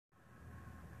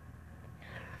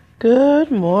Good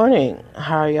morning.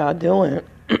 How are y'all doing?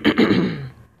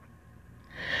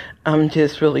 I'm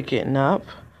just really getting up.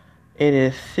 It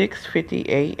is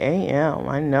 6:58 a.m.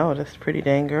 I know, that's pretty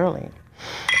dang early.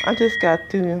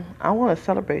 I want to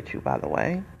celebrate you, by the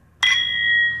way.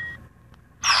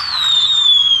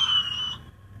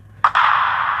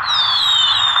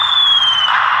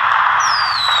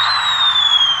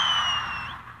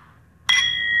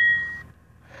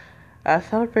 I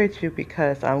celebrate you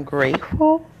because I'm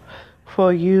grateful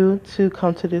for you to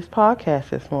come to this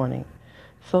podcast this morning.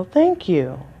 So thank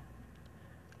you.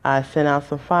 I sent out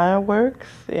some fireworks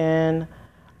and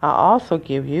I also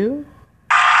give you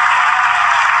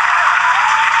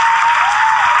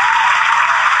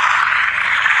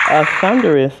a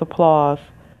thunderous applause.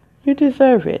 You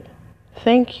deserve it.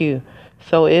 Thank you.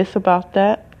 So it's about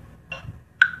that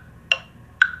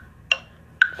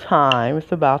time.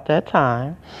 It's about that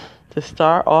time to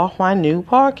start off my new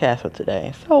podcast for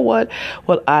today. So what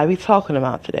will I be talking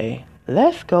about today?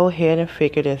 Let's go ahead and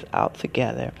figure this out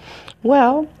together.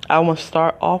 Well, I want to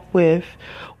start off with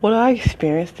what I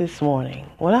experienced this morning.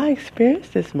 What I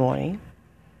experienced this morning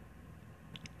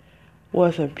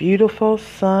was a beautiful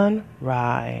sunrise.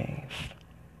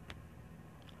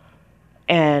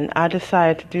 And I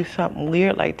decided to do something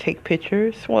weird, like take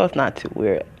pictures. Well, it's not too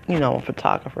weird. I'm a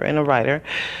photographer and a writer.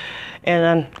 And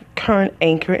I'm current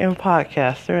anchor and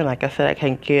podcaster. And like I said, I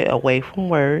can't get away from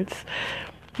words.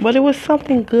 But it was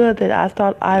something good that I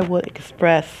thought I would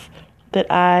express, that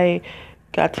I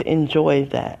got to enjoy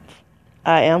that.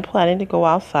 I am planning to go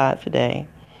outside today.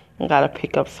 I got to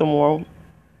pick up some more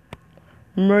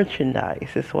merchandise,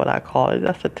 is what I call it.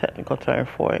 That's the technical term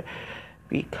for it.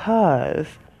 Because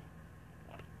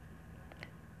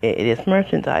it is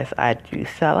merchandise. I do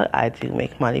sell it. I do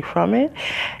make money from it.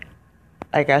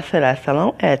 Like I said, I sell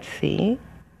on Etsy.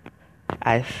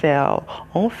 I sell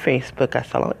on Facebook. I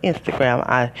sell on Instagram.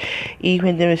 I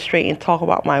even demonstrate and talk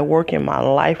about my work and my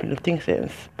life and the things that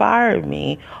inspired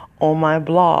me on my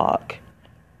blog,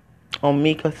 on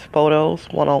Mika's Photos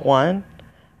 101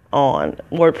 on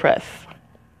WordPress.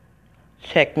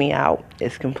 Check me out.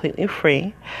 It's completely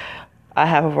free. I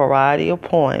have a variety of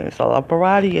poems, a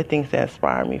variety of things that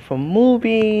inspire me, from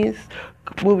movies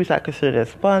I consider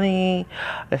as funny,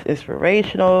 as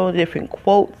inspirational, different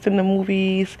quotes in the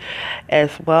movies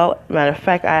as well. Matter of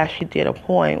fact, I actually did a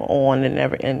poem on The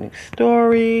Never Ending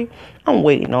Story. I'm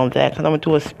waiting on that because I'm going to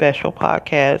do a special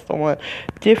podcast on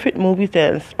different movies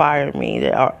that inspired me,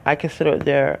 I consider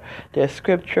their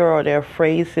scripture or their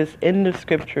phrases in the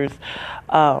scriptures,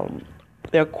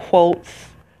 their quotes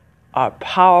are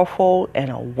powerful and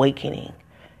awakening.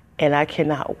 And I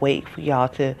cannot wait for y'all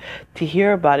to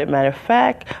hear about it. Matter of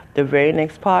fact, the very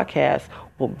next podcast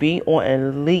will be on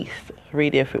at least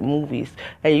 3 different movies.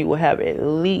 And you will have at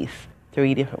least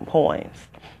 3 different poems.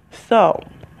 So,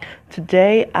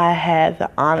 today I had the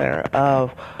honor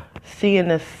of seeing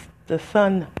the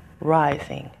sun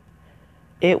rising.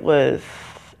 It was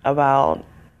about,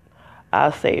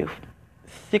 I'll say,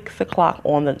 6 o'clock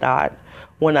on the dot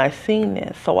when I seen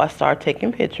this. So I started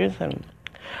taking pictures, and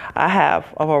I have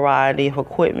a variety of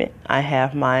equipment. I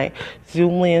have my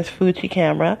zoom lens Fuji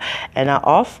camera, and I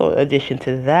also, in addition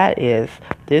to that, is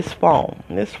this phone.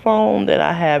 This phone that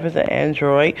I have is an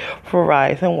Android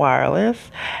Verizon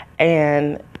wireless,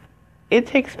 and it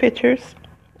takes pictures,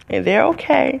 and they're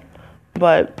okay.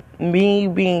 But me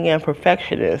being a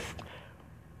perfectionist,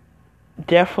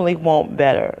 definitely want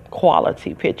better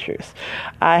quality pictures.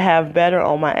 I have better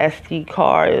on my SD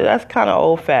card. That's kind of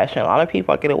old-fashioned. A lot of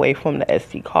people get away from the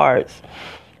SD cards.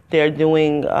 They're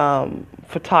doing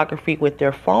photography with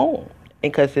their phone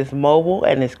because it's mobile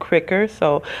and it's quicker.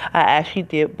 So I actually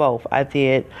did both. I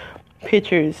did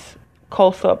pictures,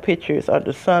 close-up pictures of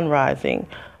the sun rising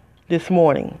this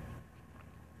morning.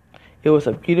 It was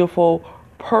a beautiful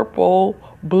purple,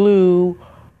 blue,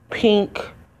 pink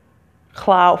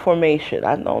cloud formation.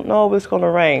 I don't know if it's going to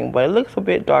rain, but it looks a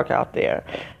bit dark out there.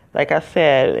 Like I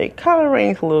said, it kind of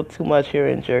rains a little too much here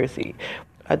in Jersey.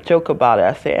 I joke about it.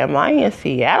 I said, am I in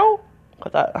Seattle?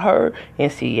 Because I heard in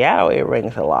Seattle it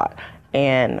rains a lot.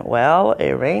 And, well,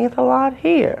 it rains a lot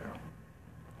here.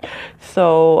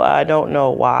 So I don't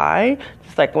know why.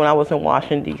 Just like when I was in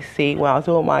Washington, D.C., when I was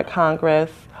doing my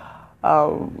Congress, I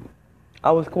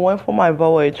was going for my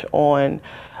voyage on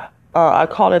I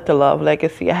call it the Love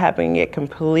Legacy. I haven't yet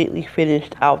completely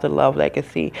finished out the Love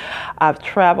Legacy. I've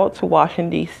traveled to Washington,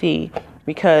 D.C.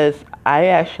 because I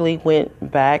actually went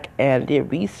back and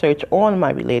did research on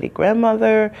my belated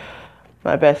grandmother,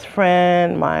 my best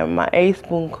friend, my ace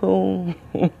boon coon.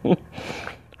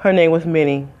 Her name was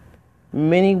Minnie.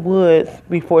 Minnie Woods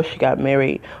before she got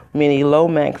married. Minnie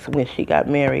Lomax when she got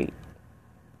married.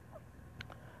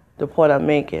 the point I'm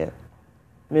making,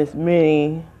 Miss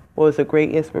Minnie was a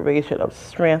great inspiration of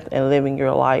strength and living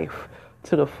your life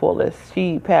to the fullest.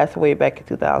 She passed away back in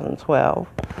 2012.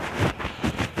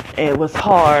 It was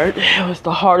hard. It was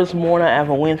the hardest morning I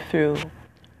ever went through.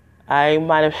 I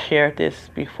might have shared this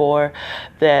before,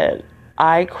 that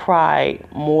I cried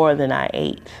more than I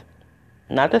ate.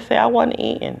 Not to say I wasn't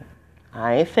eating.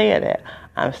 I ain't saying that.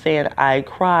 I'm saying I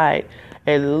cried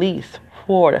at least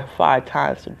 4 to 5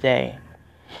 times a day.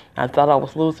 I thought I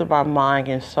was losing my mind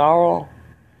in sorrow.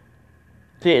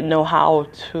 Didn't know how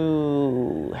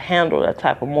to handle that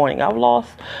type of mourning. I've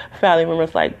lost family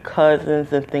members like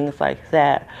cousins and things like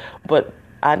that, but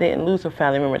I didn't lose a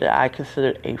family member that I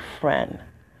considered a friend.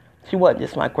 She wasn't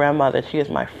just my grandmother. She was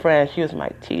my friend. She was my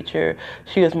teacher.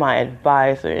 She was my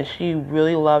advisor, and she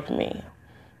really loved me.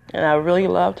 And I really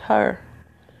loved her.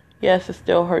 Yes, it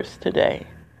still hurts today.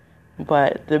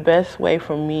 But the best way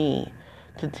for me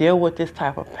to deal with this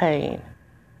type of pain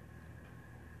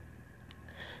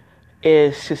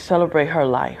is to celebrate her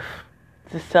life,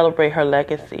 to celebrate her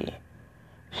legacy.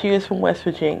 She is from West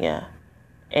Virginia,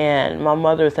 and my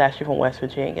mother is actually from West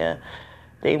Virginia.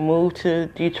 They moved to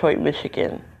Detroit,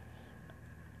 Michigan.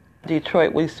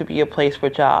 Detroit used to be a place for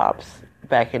jobs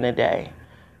back in the day.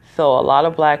 So a lot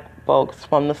of black folks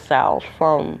from the South,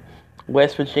 from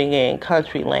West Virginia and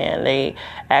country land, they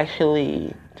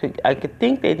actually, I could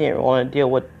think they didn't want to deal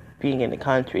with being in the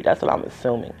country. That's what I'm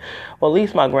assuming. Well, at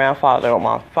least my grandfather on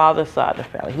my father's side of the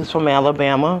family, he was from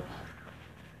Alabama.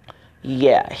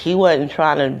 Yeah, he wasn't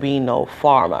trying to be no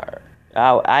farmer.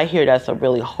 I hear that's a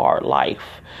really hard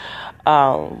life.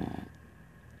 Long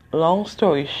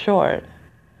story short,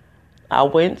 I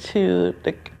went to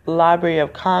the Library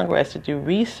of Congress to do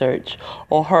research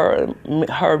on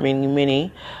her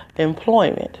mini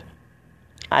employment.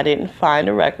 I didn't find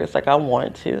the records like I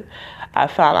wanted to. I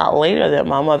found out later that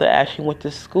my mother actually went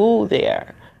to school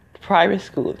there, private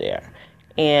school there.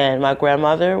 And my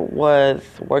grandmother was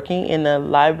working in the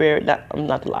library,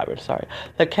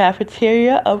 the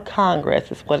cafeteria of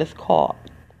Congress is what it's called.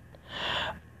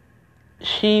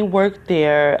 She worked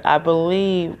there, I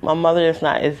believe, my mother is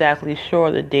not exactly sure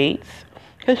of the dates,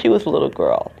 because she was a little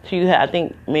girl. She had, I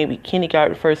think, maybe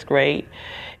kindergarten, first grade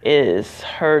is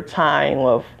her time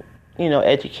of,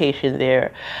 education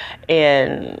there.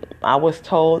 And I was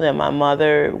told that my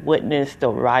mother witnessed the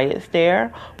riots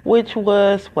there, which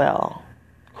was,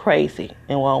 crazy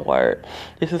in one word.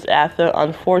 This was after,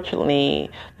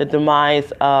 unfortunately, the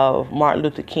demise of Martin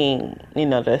Luther King,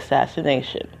 the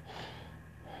assassination.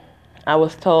 I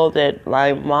was told that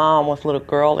my mom was a little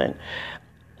girl and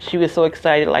she was so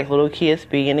excited like little kids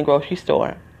be in the grocery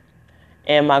store.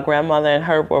 And my grandmother and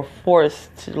her were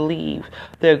forced to leave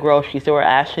their groceries. They were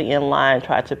actually in line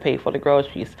trying to pay for the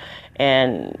groceries.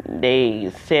 And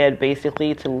they said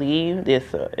basically to leave, this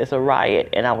is a riot.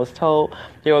 And I was told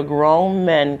there were grown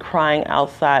men crying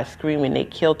outside screaming, they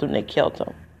killed them, they killed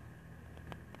them.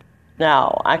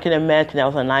 Now, I can imagine that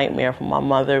was a nightmare for my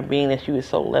mother, being that she was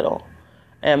so little.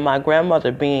 And my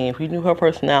grandmother being, if you knew her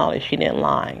personality, she didn't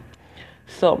lie.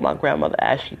 So my grandmother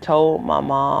actually told my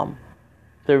mom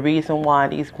the reason why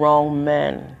these grown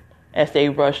men, as they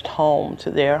rushed home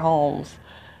to their homes,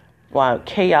 while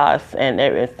chaos and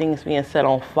things being set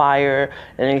on fire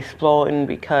and exploding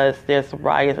because there's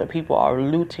riots and people are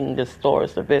looting the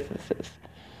stores, the businesses.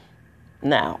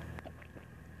 Now,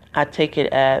 I take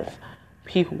it as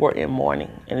people were in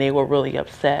mourning and they were really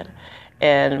upset.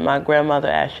 And my grandmother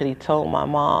actually told my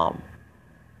mom,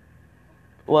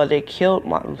 they killed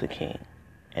Martin Luther King.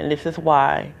 And this is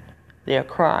why they're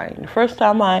crying. The first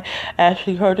time I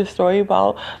actually heard a story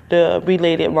about the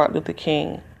related Martin Luther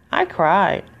King, I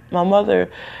cried. My mother,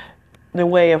 the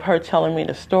way of her telling me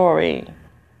the story,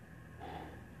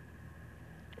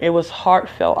 it was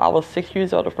heartfelt. I was 6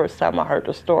 years old the first time I heard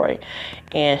the story.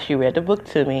 And she read the book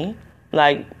to me.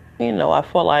 I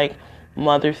feel like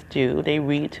mothers do. They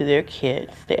read to their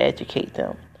kids. They educate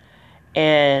them.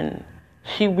 And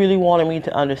she really wanted me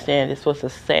to understand this was a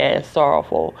sad,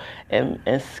 sorrowful,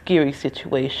 and scary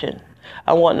situation.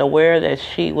 I wasn't aware that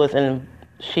she was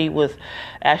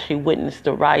actually witnessed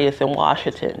the riots in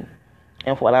Washington.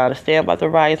 And from what I understand about the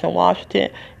riots in Washington,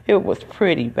 it was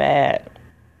pretty bad.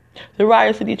 The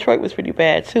riots in Detroit was pretty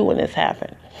bad too when this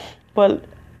happened. But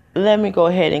let me go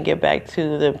ahead and get back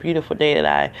to the beautiful day that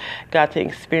I got to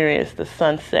experience the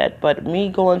sunset. But me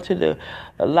going to the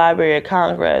Library of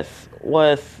Congress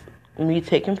was me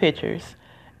taking pictures,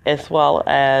 as well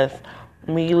as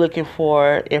me looking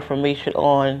for information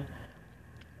on,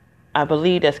 I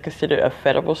believe that's considered a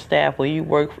federal staff where you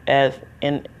work as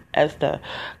the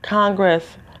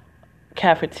Congress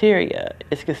cafeteria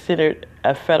is considered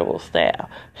a federal staff.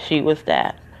 She was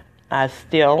that. I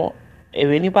still, if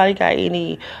anybody got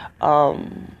any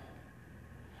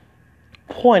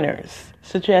pointers,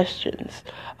 suggestions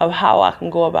of how I can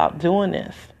go about doing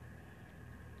this.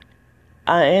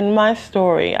 In my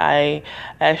story,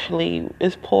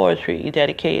 it's poetry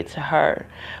dedicated to her,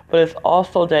 but it's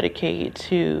also dedicated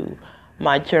to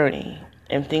my journey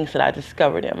and things that I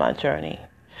discovered in my journey.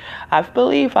 I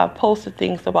believe I've posted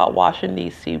things about Washington,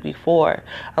 D.C. before.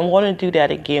 I'm going to do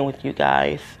that again with you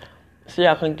guys so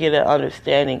y'all can get an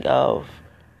understanding of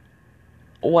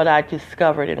what I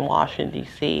discovered in Washington,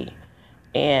 D.C.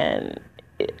 And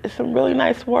it's some really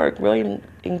nice work, really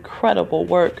incredible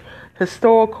work,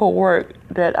 historical work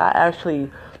that I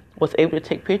actually was able to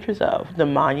take pictures of. The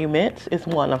monuments is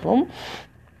one of them.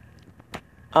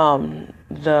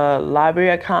 The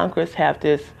Library of Congress have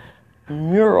this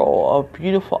mural of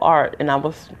beautiful art, and I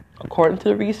was, according to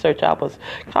the research, I was,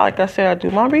 like I said, I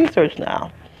do my research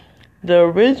now. The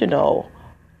original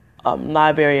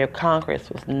Library of Congress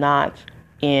was not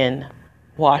in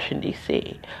Washington,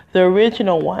 D.C. The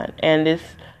original one, and this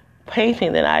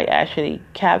painting that I actually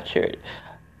captured,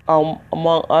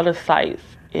 among other sites,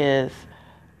 it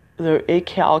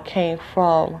all came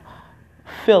from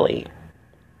Philly.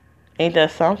 Ain't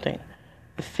that something?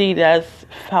 See, that's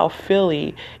how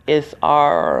Philly is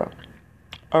our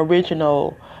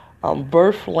original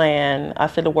birth land. I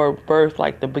said the word birth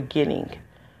like the beginning.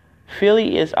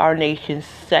 Philly is our nation's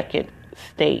second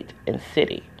state and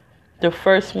city. The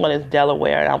first one is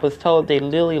Delaware, and I was told they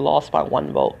literally lost by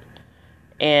 1 vote.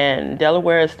 And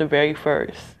Delaware is the very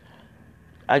first.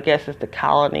 I guess it's the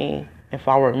colony, if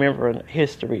I remember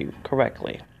history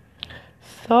correctly.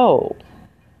 So,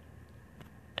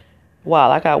 wow,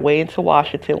 I got way into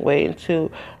Washington, way into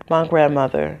my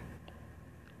grandmother.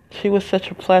 She was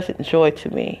such a pleasant joy to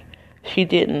me. She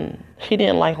didn't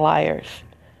like liars.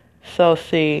 So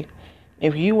see,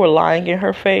 if you were lying in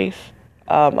her face,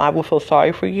 I will feel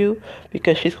sorry for you,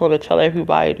 because she's going to tell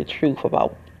everybody the truth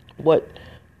about what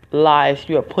lies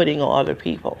you are putting on other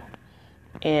people.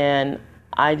 And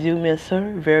I do miss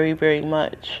her very, very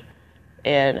much.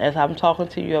 And as I'm talking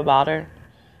to you about her,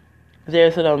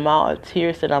 there's an amount of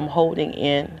tears that I'm holding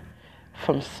in,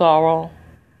 from sorrow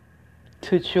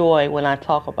to joy when I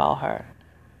talk about her.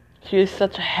 She is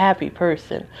such a happy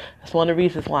person. That's one of the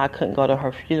reasons why I couldn't go to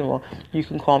her funeral. You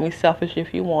can call me selfish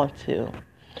if you want to.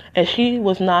 And she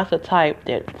was not the type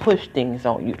that pushed things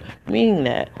on you, meaning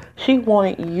that she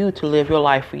wanted you to live your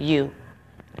life for you.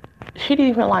 She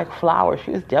didn't even like flowers.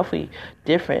 She was definitely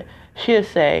different. She'd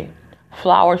say,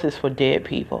 flowers is for dead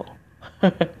people.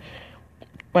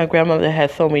 My grandmother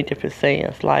had so many different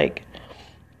sayings, like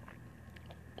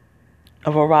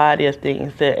a variety of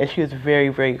things, and she was very,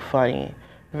 very funny,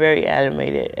 very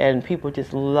animated, and people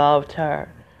just loved her.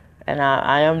 And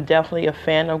I am definitely a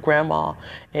fan of Grandma.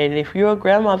 And if you're a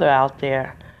grandmother out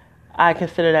there, I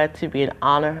consider that to be an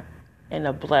honor and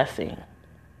a blessing.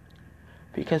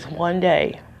 Because one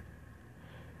day,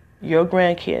 your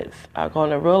grandkids are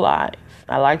going to realize,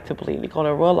 I like to believe, they're going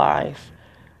to realize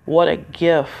what a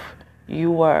gift you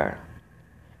were.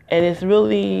 And it's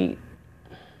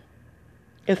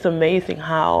amazing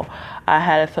how I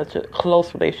had such a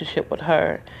close relationship with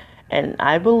her. And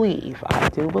I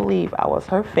do believe I was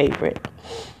her favorite.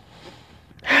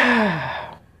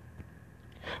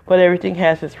 But everything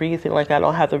has its reason. Like, I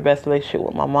don't have the best relationship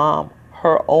with my mom,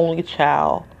 her only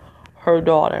child, her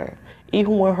daughter.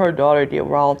 Even when her daughter did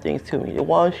wrong things to me, the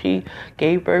one she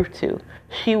gave birth to,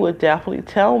 she would definitely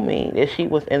tell me that she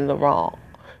was in the wrong.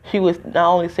 She would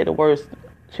not only say the words,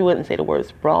 she wouldn't say the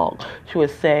words wrong, she would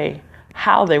say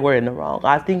how they were in the wrong.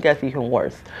 I think that's even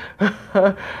worse.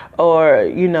 Or,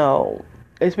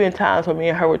 it's been times when me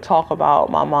and her would talk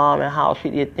about my mom and how she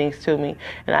did things to me,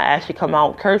 and I actually come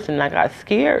out cursing, and I got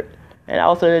scared. And I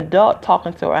was an adult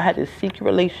talking to her. I had this secret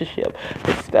relationship,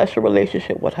 this special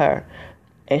relationship with her.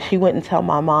 And she wouldn't tell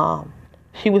my mom.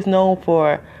 She was known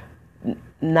for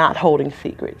not holding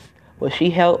secrets. Well, she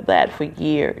held that for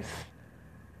years.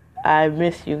 I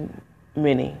miss you,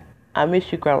 Minnie. I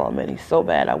miss you, Grandma Minnie, so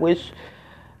bad. I wish...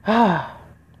 I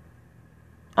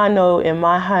know in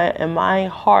my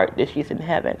heart that she's in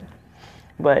heaven.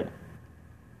 But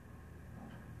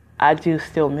I do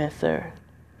still miss her.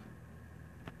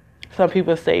 Some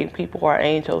people say people are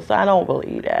angels. I don't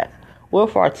believe that. We're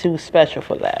far too special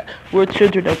for that. We're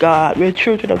children of God. We're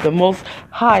children of the Most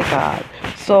High God.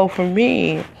 So for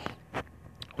me,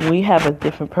 we have a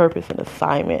different purpose and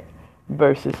assignment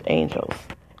versus angels.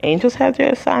 Angels have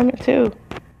their assignment too.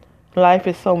 Life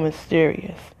is so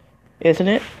mysterious, isn't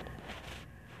it?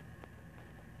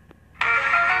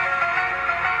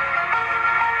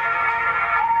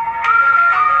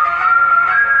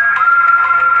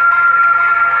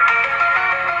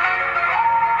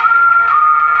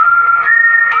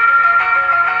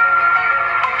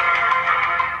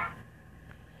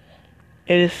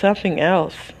 It is something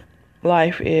else.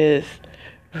 Life is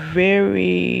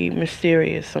very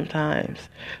mysterious sometimes.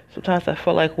 Sometimes I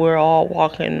feel like we're all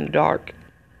walking in the dark.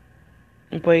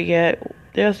 But yet,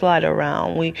 there's light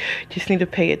around. We just need to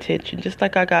pay attention. Just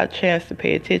like I got a chance to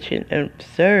pay attention and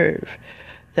observe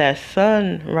that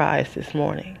sunrise this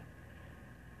morning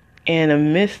in a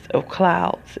mist of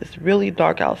clouds. It's really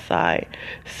dark outside.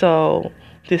 So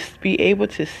just be able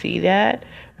to see that.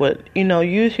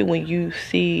 Usually when you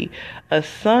see a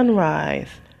sunrise,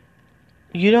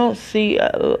 you don't see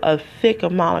a thick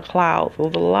amount of clouds. There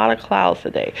was a lot of clouds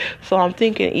today. So I'm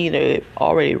thinking either it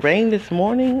already rained this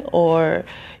morning or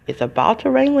it's about to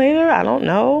rain later. I don't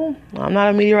know. I'm not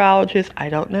a meteorologist. I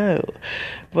don't know.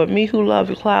 But me who loves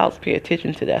the clouds pay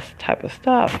attention to that type of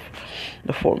stuff.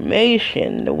 The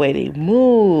formation, the way they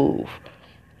move.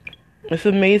 It's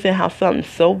amazing how something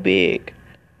so big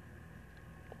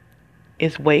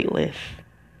is weightless.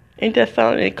 Ain't that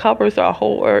something? It covers our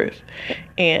whole earth.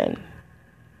 And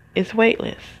it's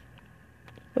weightless.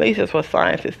 At least that's what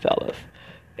scientists tell us.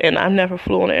 And I've never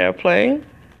flew on an airplane.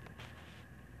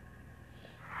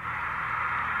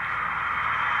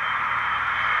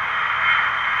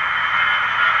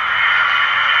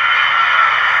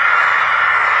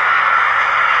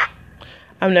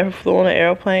 I've never flew on an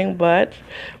airplane, but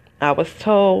I was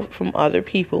told from other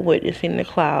people witnessing the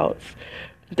clouds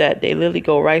that they literally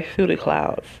go right through the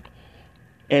clouds.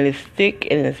 And it's thick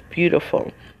and it's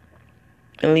beautiful.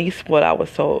 At least what I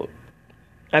was told.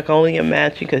 I can only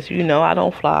imagine because, I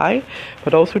don't fly. For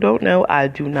those who don't know, I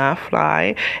do not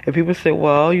fly. And people say,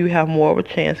 well, you have more of a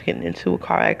chance of getting into a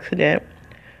car accident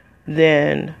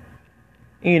than,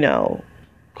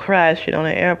 crashing on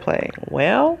an airplane.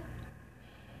 Well,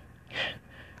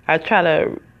 I try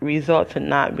to resort to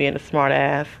not being a smart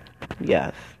ass.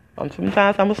 Yes.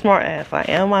 Sometimes I'm a smart ass. I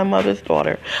am my mother's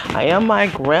daughter. I am my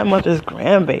grandmother's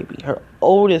grandbaby, her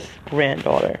oldest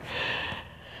granddaughter.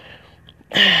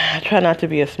 I try not to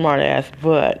be a smart ass,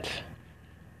 but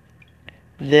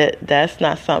that's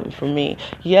not something for me.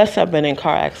 Yes, I've been in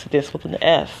car accidents with an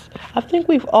S. I think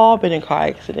we've all been in car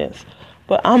accidents,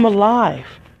 but I'm alive.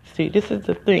 See, this is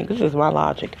the thing. This is my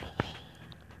logic.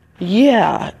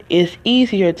 Yeah, it's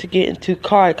easier to get into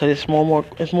car because it's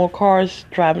more cars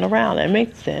driving around. That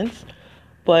makes sense.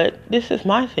 But this is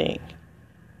my thing.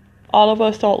 All of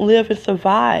us don't live and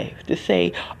survive to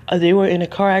say they were in a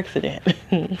car accident.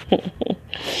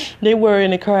 They were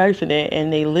in a car accident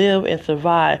and they live and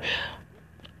survive.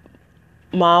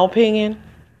 My opinion,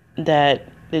 that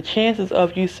the chances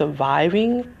of you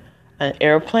surviving an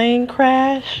airplane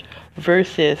crash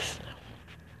versus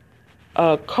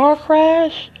a car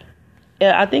crash,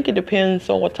 I think it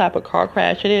depends on what type of car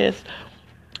crash it is.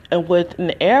 And with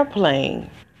an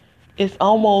airplane, it's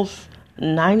almost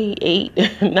 98,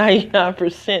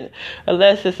 99%,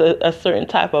 unless it's a certain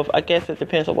type of, I guess it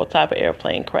depends on what type of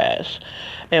airplane crash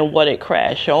and what it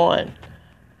crashed on.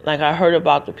 Like I heard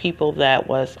about the people that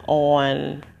was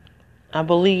on, I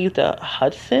believe, the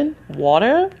Hudson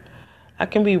water. I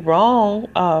can be wrong.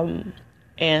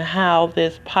 And how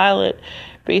this pilot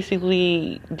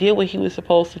basically did what he was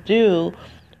supposed to do,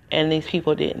 and these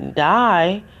people didn't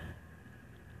die.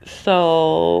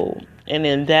 So, and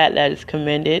in that is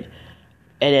commended.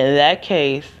 And in that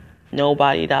case,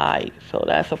 nobody died. So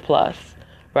that's a plus,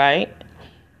 right?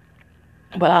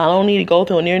 But I don't need to go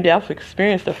through a near-death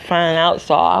experience to find out,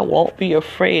 so I won't be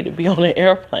afraid to be on an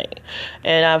airplane.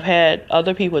 And I've had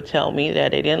other people tell me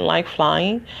that they didn't like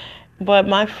flying. But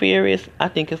my fear is, I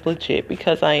think it's legit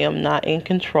because I am not in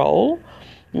control.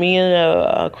 Me and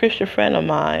a Christian friend of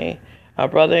mine, a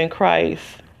brother in Christ.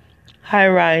 Hi,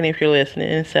 Ryan, if you're listening,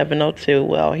 in 702.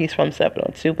 Well, he's from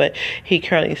 702, but he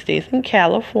currently stays in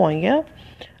California.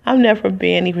 I've never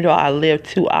been, even though I lived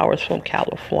 2 hours from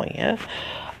California.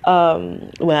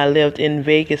 When I lived in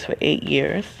Vegas for 8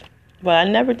 years. But I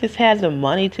never just had the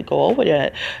money to go over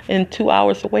there. And 2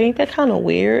 hours away, ain't that kind of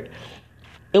weird?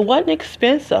 It wasn't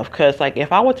expensive because, like,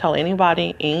 if I would tell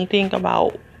anybody anything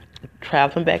about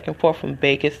traveling back and forth from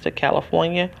Vegas to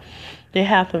California, they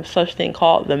have some such thing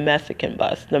called the Mexican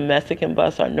bus. The Mexican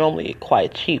bus are normally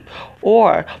quite cheap.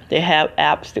 Or they have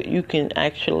apps that you can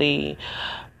actually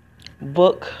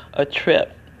book a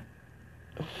trip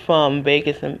from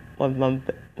Vegas and from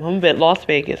Las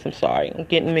Vegas. I'm sorry. I'm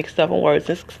getting mixed up in words.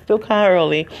 It's still kind of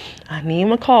early. I need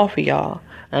my coffee, y'all.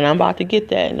 And I'm about to get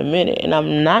that in a minute. And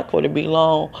I'm not going to be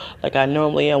long like I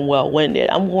normally am well-winded.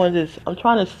 I'm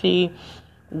trying to see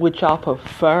would y'all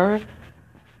prefer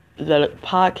the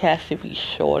podcast to be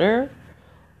shorter.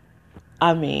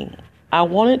 I mean, I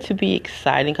want it to be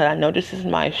exciting because I know this is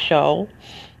my show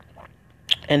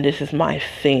and this is my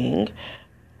thing.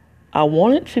 I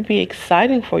want it to be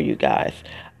exciting for you guys.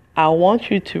 I want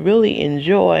you to really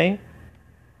enjoy.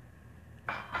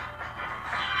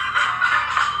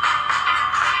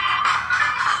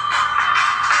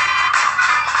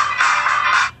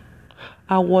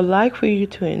 I would like for you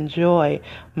to enjoy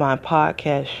my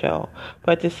podcast show,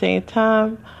 but at the same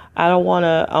time, I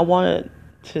want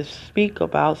to speak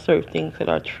about certain things that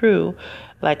are true.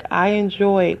 Like, I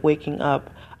enjoy waking up.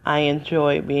 I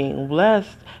enjoy being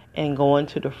blessed and going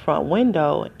to the front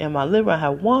window in my living room. I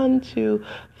have 1, 2,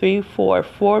 3,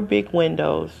 4 big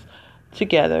windows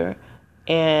together,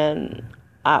 and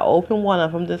I opened one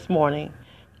of them this morning,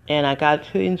 and I got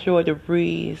to enjoy the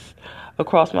breeze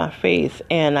across my face,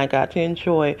 and I got to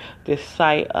enjoy the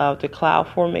sight of the cloud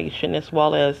formation as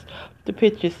well as the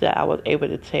pictures that I was able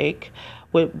to take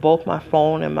with both my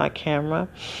phone and my camera.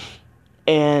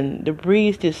 And the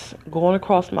breeze just going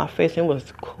across my face, and it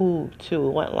was cool too.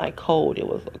 It wasn't like cold. It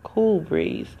was a cool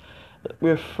breeze,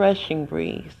 refreshing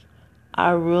breeze.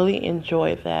 I really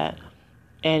enjoyed that,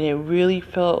 and it really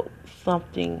felt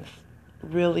something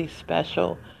really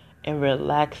special and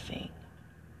relaxing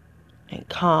and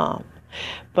calm.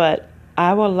 But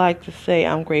I would like to say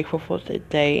I'm grateful for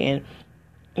today, and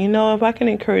if I can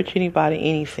encourage anybody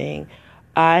anything,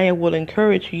 I will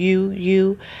encourage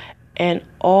you and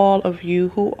all of you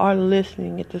who are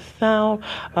listening at the sound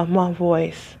of my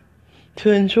voice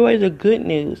to enjoy the good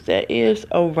news that is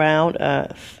around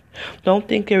us. Don't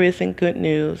think there isn't good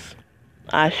news.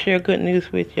 I share good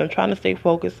news with you. I'm trying to stay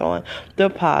focused on the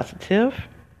positive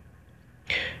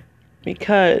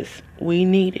because we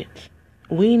need it.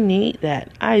 We need that.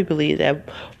 I believe that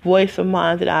voice of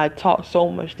mine that I talk so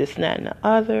much, this, and that, and the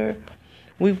other.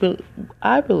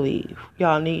 I believe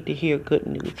y'all need to hear good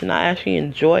news, and I actually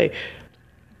enjoy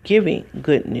giving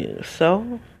good news.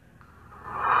 So,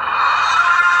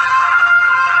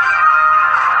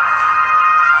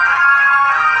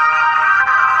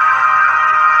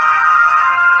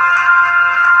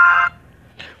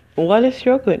 what is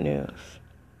your good news?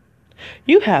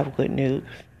 You have good news.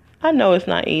 I know it's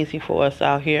not easy for us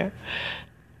out here,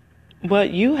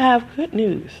 but you have good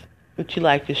news. Would you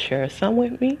like to share some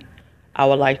with me? I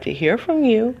would like to hear from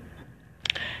you.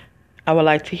 I would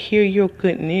like to hear your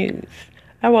good news.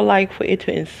 I would like for it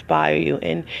to inspire you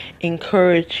and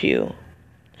encourage you.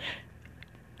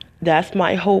 That's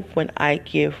my hope when I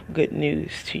give good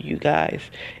news to you guys,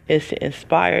 is to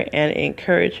inspire and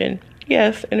encourage and,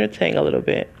 yes, entertain a little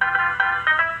bit.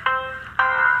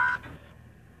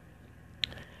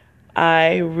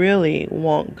 I really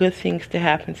want good things to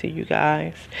happen to you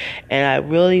guys, and I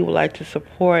really would like to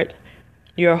support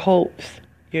your hopes,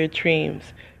 your dreams,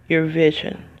 your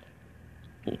vision.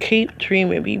 Keep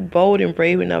dreaming. Be bold and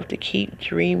brave enough to keep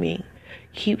dreaming.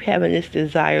 Keep having this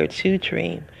desire to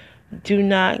dream. Do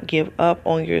not give up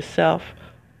on yourself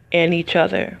and each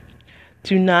other.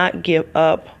 Do not give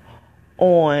up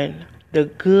on the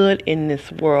good in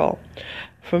this world.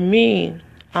 For me,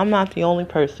 I'm not the only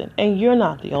person, and you're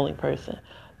not the only person,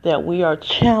 that we are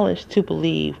challenged to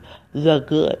believe the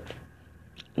good.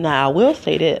 Now, I will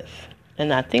say this,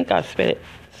 and I think I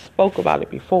spoke about it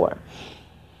before.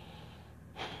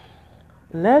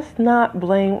 Let's not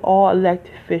blame all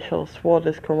elected officials for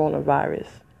this coronavirus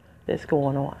that's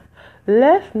going on.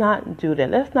 Let's not do that.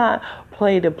 Let's not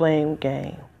play the blame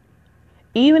game.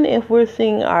 Even if we're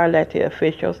seeing our elected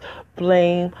officials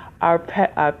blame our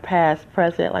past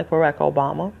president like Barack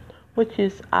Obama, which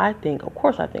is, I think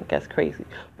that's crazy.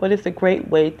 But it's a great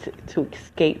way to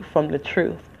escape from the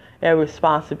truth and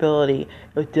responsibility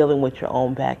of dealing with your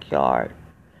own backyard.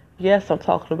 Yes, I'm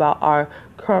talking about our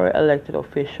current elected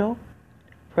official,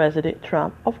 President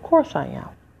Trump. Of course I am.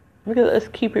 Because let's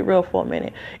keep it real for a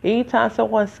minute. Anytime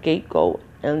someone's scapegoat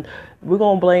and we're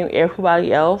going to blame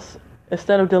everybody else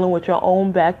instead of dealing with your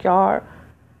own backyard,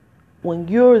 when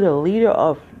you're the leader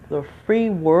of the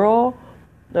free world,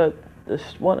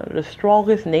 one of the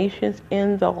strongest nations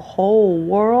in the whole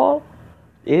world,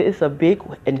 it is a big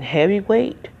and heavy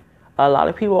weight. A lot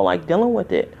of people don't like dealing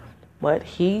with it. But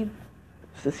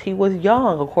since he was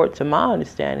young, according to my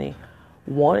understanding,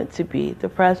 wanted to be the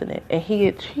president. And he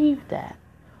achieved that.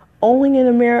 Only in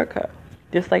America.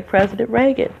 Just like President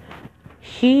Reagan.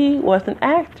 He was an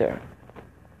actor.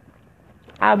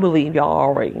 I believe y'all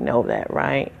already know that,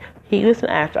 right? He was an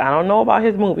actor. I don't know about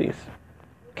his movies.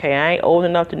 Okay, I ain't old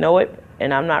enough to know it,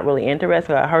 and I'm not really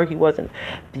interested. I heard he wasn't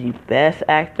the best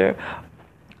actor,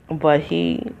 but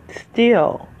he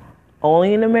still,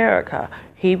 only in America,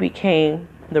 he became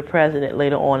the president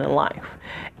later on in life.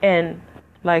 And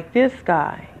like this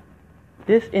guy,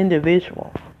 this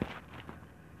individual,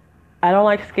 I don't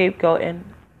like scapegoating,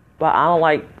 but I don't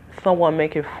like someone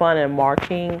making fun and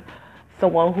marking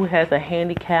someone who has a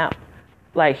handicap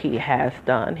like he has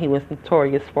done. He was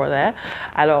notorious for that.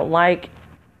 I don't like,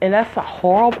 and that's a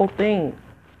horrible thing.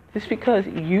 Just because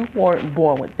you weren't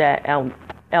born with that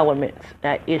element,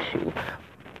 that issue,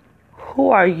 who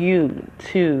are you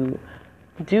to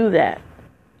do that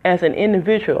as an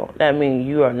individual? That means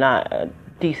you are not a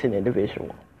decent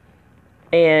individual.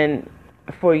 And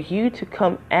for you to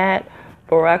come at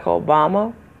Barack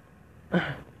Obama,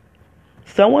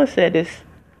 someone said this,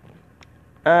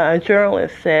 a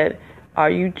journalist said, are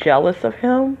you jealous of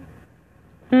him?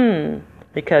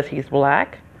 Because he's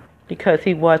black? Because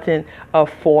he wasn't a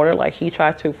foreigner, like he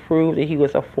tried to prove that he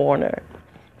was a foreigner.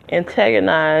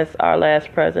 Antagonized our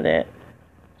last president.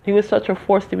 He was such a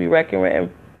force to be reckoned with.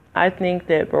 And I think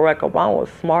that Barack Obama was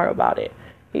smart about it.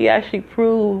 He actually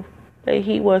proved that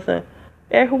he wasn't.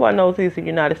 Everybody knows he's a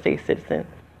United States citizen.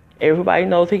 Everybody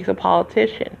knows he's a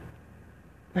politician.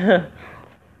 The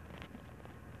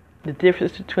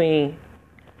difference between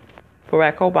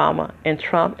Barack Obama and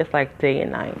Trump is like day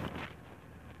and night.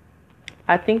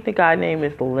 I think the guy's name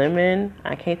is Lemon.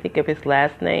 I can't think of his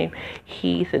last name.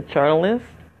 He's a journalist.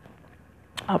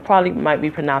 I probably might be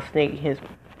pronouncing his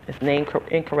name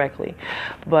incorrectly,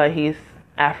 but he's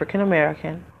African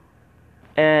American.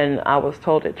 And I was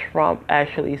told that Trump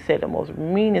actually said the most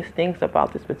meanest things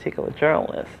about this particular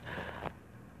journalist.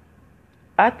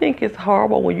 I think it's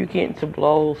horrible when you get into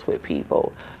blows with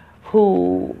people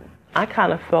who, I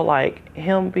kind of feel like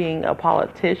him being a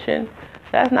politician,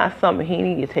 that's not something he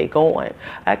needs to take on.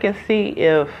 I can see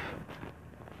if,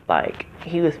 like,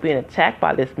 he was being attacked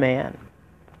by this man.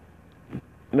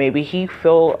 Maybe he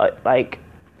feel like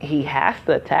he has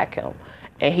to attack him.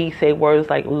 And he say words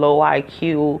like low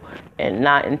IQ and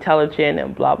not intelligent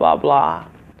and blah, blah, blah.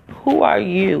 Who are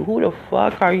you? Who the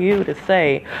fuck are you to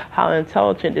say how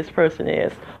intelligent this person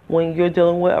is when you're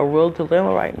dealing with a real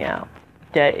dilemma right now?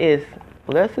 That is,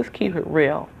 let's just keep it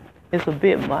real. It's a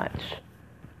bit much.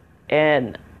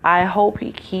 And I hope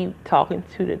he keep talking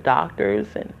to the doctors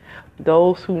and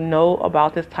those who know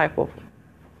about this type of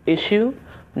issue,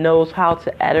 knows how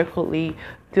to adequately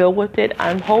deal with it.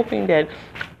 I'm hoping that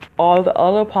all the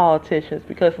other politicians,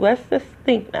 because let's just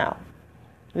think now.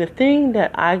 The thing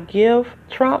that I give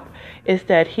Trump is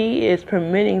that he is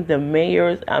permitting the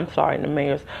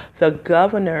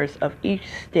governors of each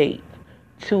state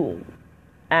to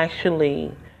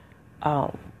actually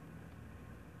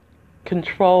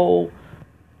control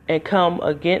and come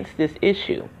against this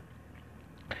issue.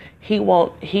 He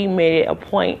made it a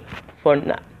point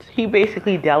he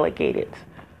basically delegated.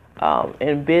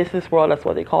 In business world, that's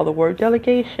what they call the word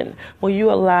delegation. When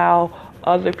you allow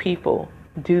other people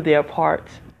do their part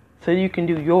so you can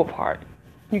do your part.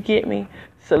 You get me?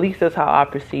 So at least that's how I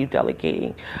perceive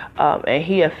delegating. And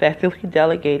he effectively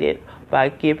delegated by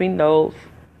giving those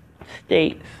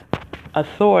states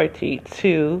authority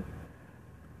to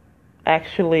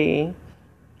actually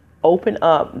open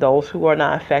up those who are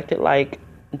not affected, like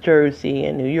Jersey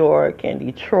and New York and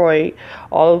Detroit,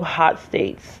 all of hot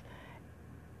states.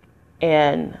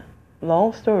 And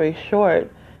long story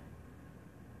short,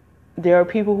 there are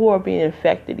people who are being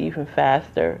infected even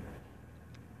faster.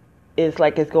 It's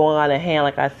like it's going out of hand.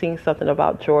 Like I seen something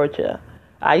about Georgia.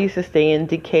 I used to stay in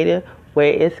Decatur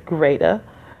where it's greater.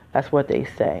 That's what they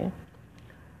say.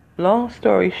 Long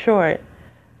story short,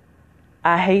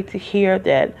 I hate to hear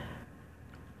that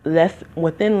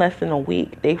within less than a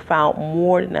week, they found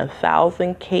more than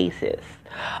 1,000 cases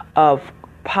of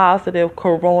positive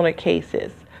corona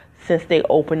cases since they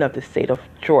opened up the state of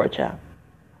Georgia.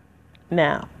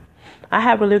 Now, I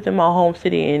haven't lived in my home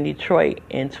city in Detroit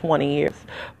in 20 years,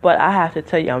 but I have to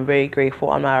tell you, I'm very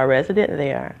grateful. I'm not a resident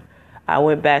there. I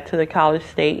went back to the college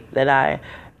state that I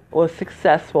was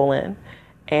successful in,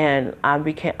 and I'm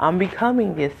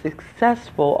becoming this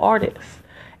successful artist.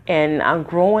 And I'm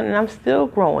growing, and I'm still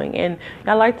growing. And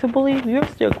I like to believe you're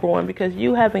still growing because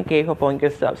you haven't gave up on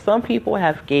yourself. Some people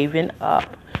have given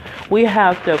up. We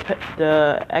have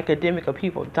the epidemic of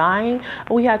people dying.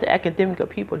 We have the epidemic of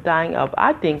people dying of,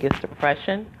 I think it's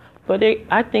depression. But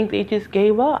I think they just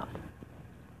gave up.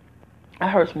 It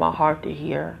hurts my heart to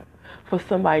hear for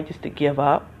somebody just to give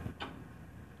up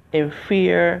in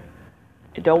fear.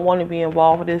 Don't want to be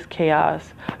involved with this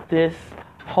chaos. This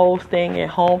whole staying at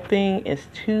home thing is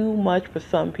too much for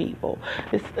some people.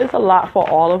 It's a lot for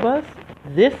all of us.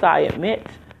 This I admit.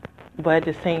 But at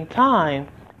the same time,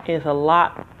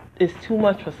 it's too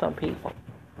much for some people.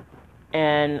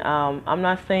 And I'm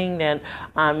not saying that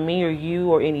I'm me or you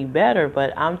or any better,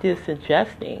 but I'm just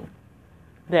suggesting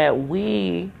that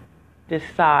we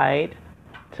decide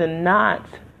to not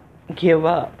give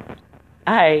up.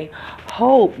 I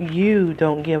hope you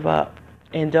don't give up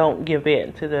and don't give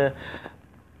in to the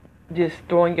just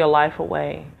throwing your life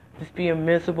away, just being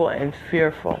miserable and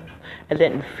fearful, and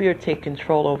letting fear take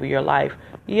control over your life.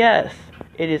 Yes,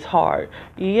 it is hard.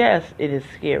 Yes, it is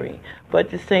scary. But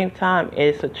at the same time,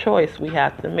 it's a choice we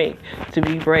have to make to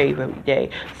be brave every day.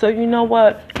 So you know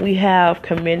what? We have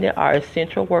commended our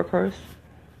essential workers,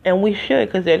 and we should,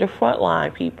 because they're the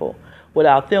frontline people.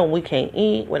 Without them, we can't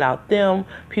eat. Without them,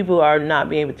 people are not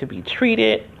being able to be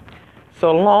treated.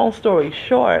 So long story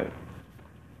short,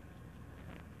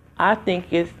 I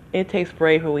think it takes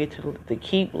bravery to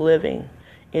keep living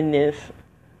in this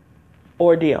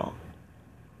ordeal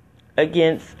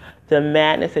against the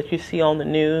madness that you see on the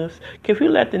news. If you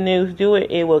let the news do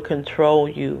it, it will control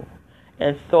you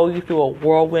and throw you through a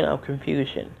whirlwind of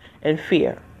confusion and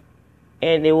fear.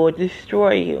 And it will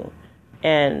destroy you.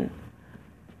 And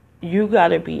you got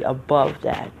to be above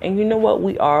that. And you know what?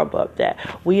 We are above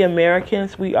that. We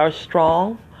Americans, we are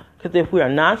strong. Because if we are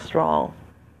not strong,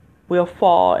 we'll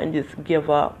fall and just give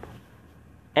up.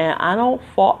 And I don't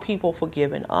fault people for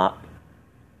giving up.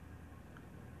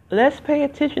 Let's pay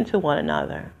attention to one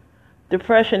another.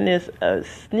 Depression is a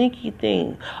sneaky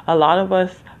thing. A lot of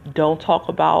us don't talk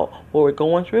about what we're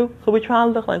going through. So we're trying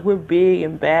to look like we're big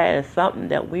and bad and something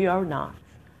that we are not.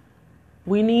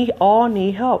 We all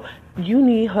need help. You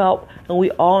need help, and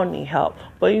we all need help.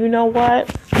 But you know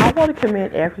what? I want to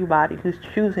commend everybody who's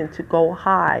choosing to go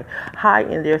high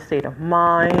in their state of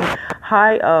mind,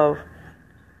 high of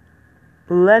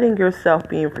letting yourself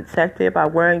being protected by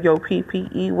wearing your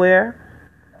PPE wear.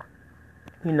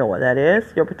 You know what that is,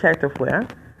 your protective wear.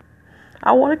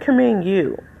 I want to commend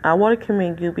you. I want to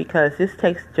commend you because this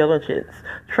takes diligence.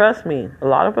 Trust me, a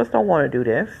lot of us don't want to do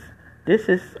this. This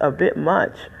is a bit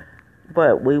much.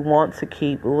 But we want to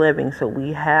keep living, so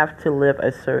we have to live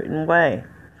a certain way.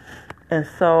 And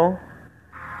so,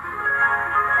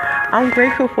 I'm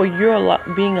grateful for your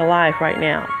being alive right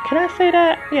now. Can I say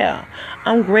that? Yeah.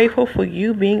 I'm grateful for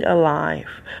you being alive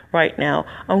right now.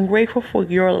 I'm grateful for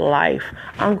your life.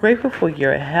 I'm grateful for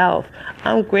your health.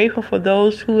 I'm grateful for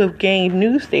those who have gained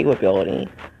new stability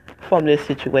from this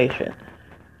situation.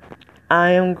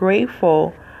 I am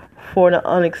grateful for the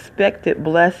unexpected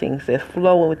blessings that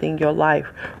flow within your life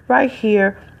right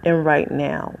here and right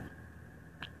now.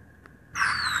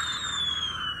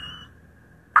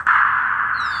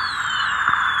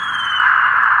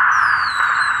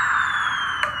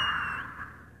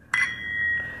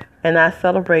 And I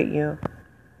celebrate you.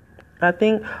 I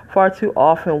think far too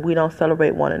often we don't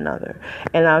celebrate one another.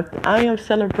 And I am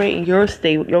celebrating your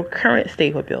current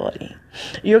stability,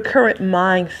 your current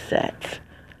mindset.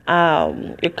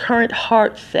 Your current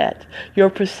heart set, your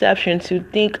perception to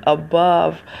think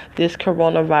above this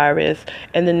coronavirus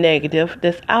and the negative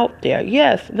that's out there.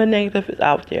 Yes, the negative is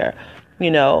out there. You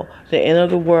know, the end of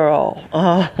the world.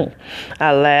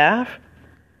 I laugh.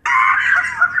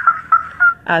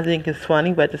 I think it's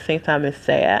funny, but at the same time it's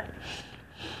sad.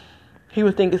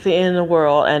 People think it's the end of the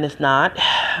world, and it's not.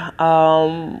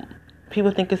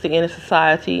 People think it's the end of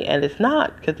society, and it's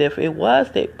not. Because if it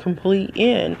was the complete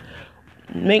end,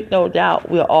 make no doubt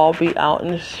we'll all be out in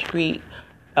the street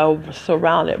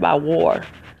surrounded by war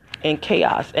and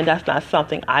chaos. And that's not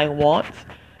something I want.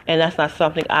 And that's not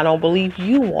something I don't believe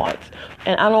you want.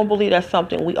 And I don't believe that's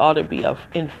something we ought to be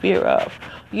in fear of.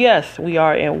 Yes, we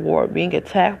are in war, being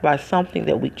attacked by something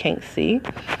that we can't see.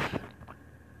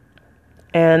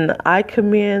 And I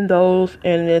commend those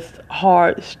in this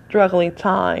hard, struggling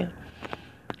time.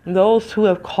 Those who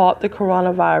have caught the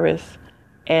coronavirus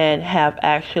and have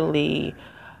actually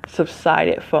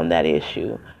subsided from that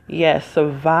issue. Yes,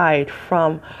 survived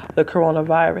from the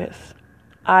coronavirus.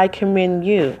 I commend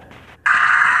you.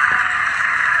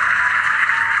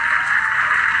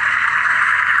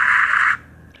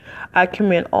 I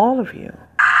commend all of you.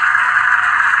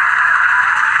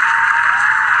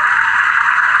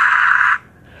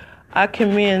 I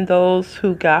commend those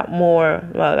who got more,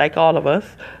 like all of us,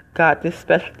 got this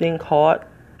special thing called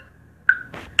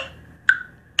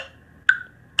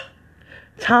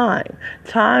time.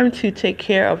 Time to take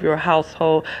care of your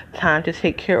household. Time to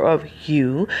take care of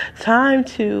you. Time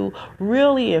to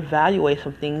really evaluate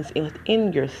some things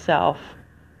within yourself.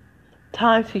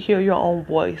 Time to hear your own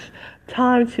voice.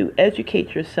 Time to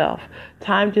educate yourself.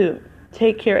 Time to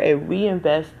take care and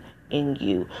reinvest in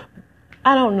you.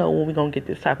 I don't know when we're going to get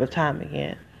this type of time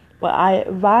again, but I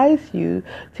advise you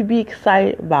to be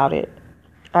excited about it.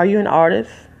 Are you an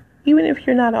artist? Even if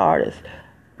you're not an artist,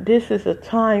 this is a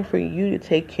time for you to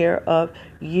take care of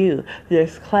you.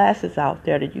 There's classes out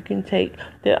there that you can take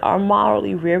that are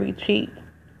moderately very cheap.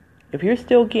 If you're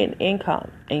still getting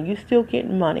income and you're still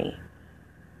getting money,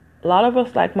 a lot of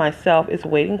us, like myself, is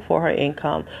waiting for her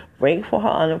income, waiting for her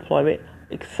unemployment,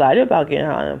 excited about getting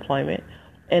her unemployment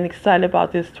and excited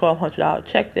about this $1,200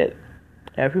 check that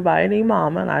everybody named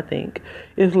Mama, and I think,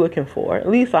 is looking for. At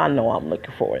least I know I'm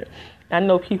looking for it. I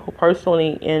know people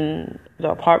personally in the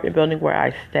apartment building where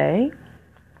I stay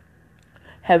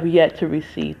have yet to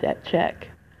receive that check.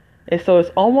 And so it's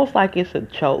almost like it's a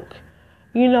joke.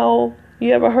 You know,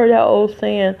 you ever heard that old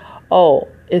saying, oh,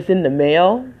 it's in the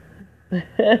mail?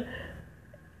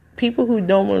 People who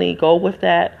normally go with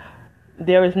that,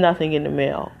 there is nothing in the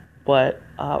mail but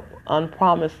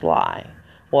unpromised lie.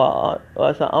 Well,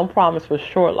 it's an unpromised for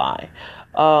sure lie.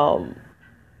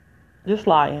 Just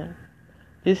lying.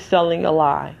 Just selling a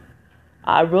lie.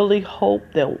 I really hope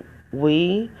that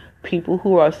we, people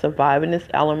who are surviving this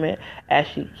element,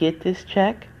 actually get this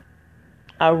check.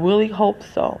 I really hope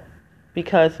so.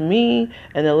 Because me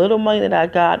and the little money that I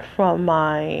got from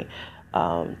my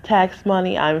tax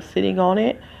money, I'm sitting on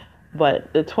it.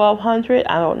 But the $1,200,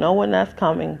 I don't know when that's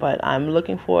coming, but I'm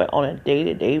looking for it on a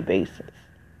day-to-day basis.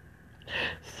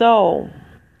 So,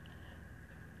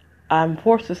 I'm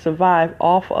forced to survive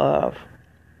off of,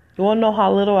 you want to know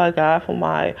how little I got for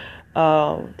my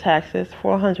taxes?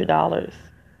 $400.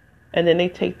 And then they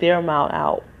take their amount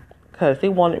out because they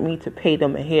wanted me to pay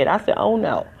them ahead. I said, oh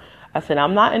no. I said,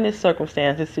 I'm not in this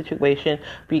circumstance, this situation,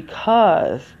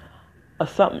 because of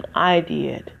something I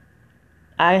did.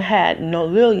 I had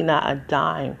literally not a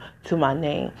dime to my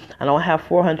name. I don't have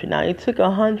 $400 now. They took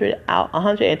 $100 out,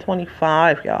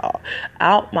 $125, y'all,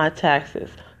 out my taxes.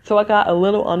 So I got a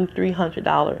little under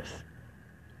 $300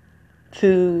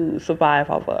 to survive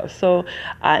off of. So,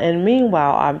 and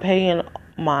meanwhile, I'm paying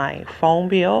my phone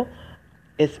bill.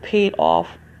 It's paid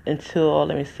off until,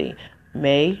 let me see,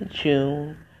 May,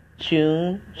 June,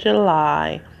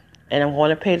 July, and I'm going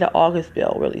to pay the August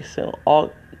bill really soon.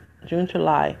 June,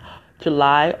 July,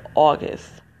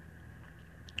 August.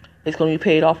 It's going to be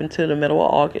paid off until the middle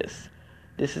of August.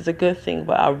 This is a good thing,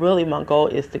 but my goal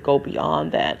is to go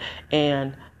beyond that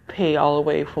and pay all the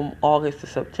way from August to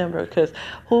September, because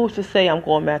who's to say I'm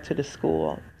going back to the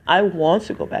school? I want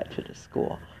to go back to the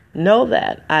school. Know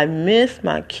that. I miss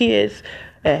my kids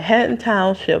at Hatton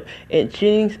Township at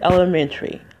Jennings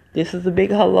Elementary. This is a big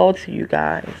hello to you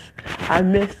guys. I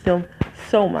miss them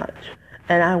so much.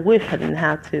 And I wish I didn't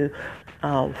have to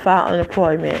file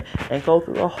unemployment and go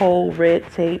through the whole red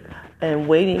tape and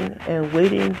waiting.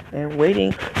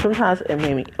 Sometimes it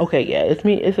made me, it's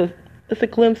me. It's a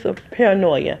glimpse of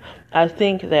paranoia. I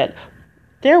think that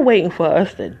they're waiting for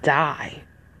us to die.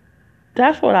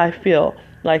 That's what I feel.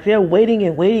 Like they're waiting,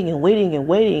 and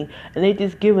they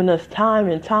just giving us time.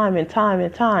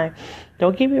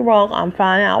 Don't get me wrong, I'm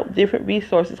finding out different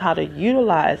resources, how to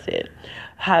utilize it,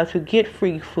 how to get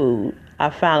free food. I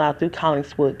found out through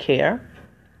Collingswood Care,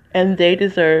 and they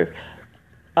deserve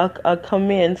a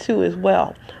commend too as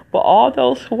well. But all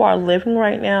those who are living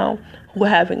right now, who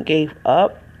haven't gave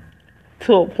up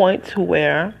to a point to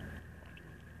where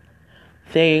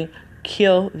they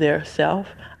kill their self,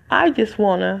 I just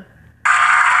want to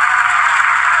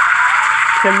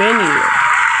commend you.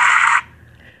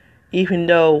 Even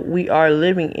though we are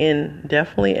living in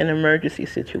definitely an emergency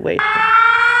situation.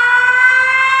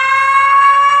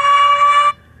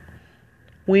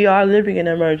 We are living in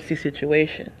an emergency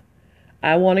situation.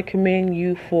 I want to commend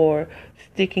you for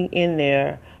sticking in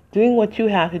there, doing what you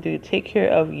have to do, take care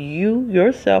of you,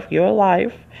 yourself, your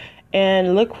life,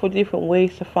 and look for different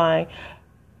ways to find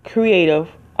creative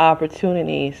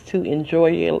opportunities to enjoy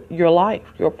your life,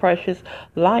 your precious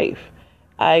life.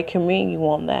 I commend you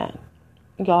on that.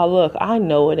 Y'all, look, I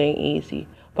know it ain't easy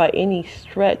by any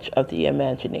stretch of the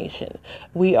imagination.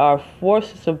 We are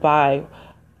forced to survive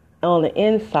on the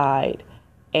inside,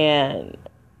 and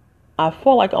I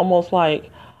feel like almost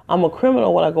like I'm a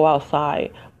criminal when I go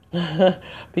outside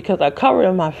because I covered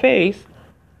in my face,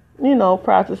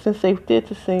 practicing safe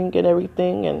distancing and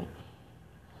everything, and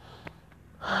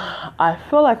I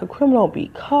feel like a criminal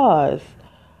because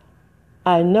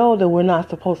I know that we're not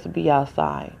supposed to be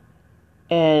outside.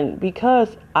 And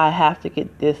because I have to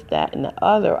get this, that, and the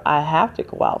other, I have to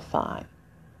go outside.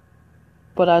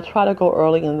 But I try to go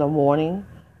early in the morning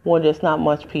when there's not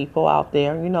much people out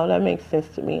there. That makes sense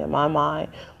to me in my mind.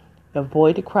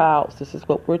 Avoid the crowds. This is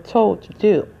what we're told to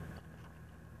do.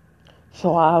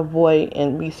 So I avoid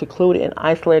and be secluded and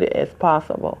isolated as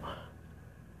possible.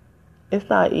 It's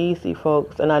not easy,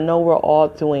 folks, and I know we're all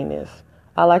doing this.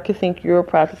 I like to think you're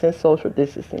practicing social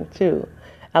distancing too.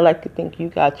 I like to think you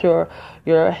got your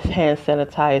hand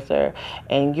sanitizer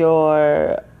and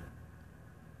your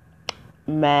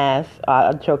mask.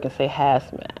 I joke and say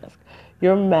hazmat.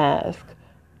 Your mask,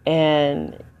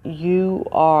 and you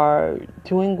are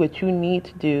doing what you need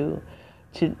to do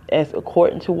as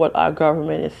according to what our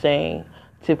government is saying,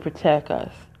 to protect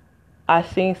us. I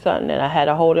seen something that I had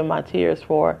to hold in my tears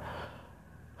for.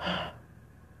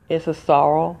 It's a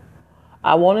sorrow.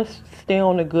 I want to stay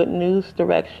on the good news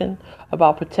direction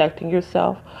about protecting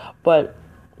yourself, but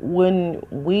when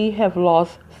we have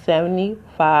lost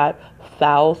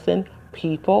 75,000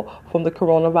 people from the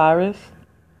coronavirus,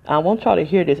 I want y'all to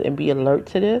hear this and be alert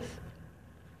to this.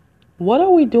 What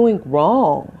are we doing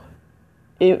wrong?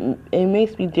 It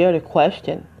makes me dare to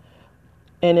question.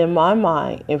 And in my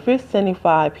mind, if it's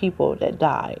 75 people that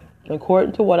died,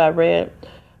 according to what I read,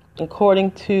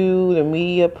 according to the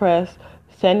media press,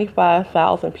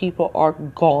 75,000 people are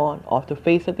gone off the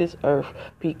face of this earth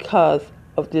because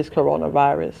of this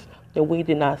coronavirus that we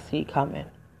did not see coming.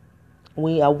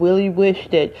 I really wish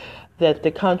that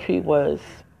the country was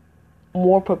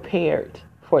more prepared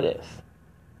for this.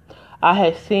 I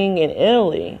had seen in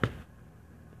Italy,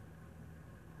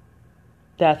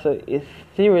 it's a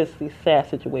seriously sad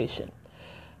situation.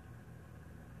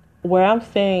 Where I'm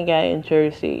staying at in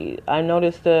Jersey, I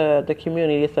noticed the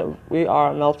community, we are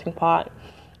a melting pot.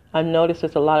 I noticed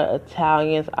there's a lot of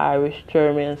Italians, Irish,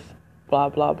 Germans, blah,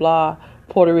 blah, blah,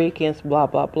 Puerto Ricans, blah,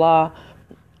 blah, blah,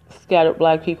 scattered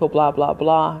black people, blah, blah,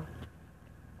 blah.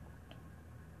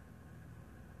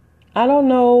 I don't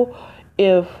know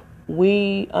if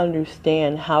we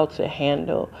understand how to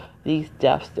handle these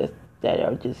deaths that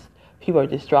are just, people are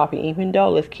just dropping, even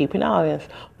though, let's keep an eye on this,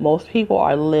 most people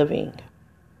are living.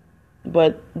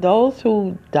 But those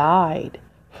who died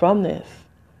from this,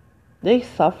 they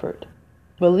suffered.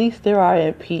 But at least they are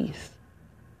at peace.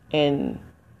 And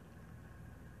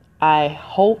I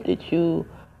hope that you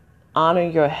honor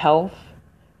your health,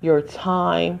 your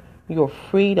time, your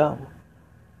freedom,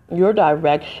 your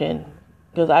direction.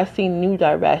 Because I see new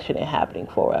direction happening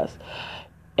for us.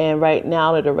 And right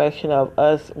now, the direction of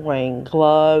us wearing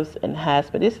gloves and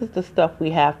hazmat, this is the stuff we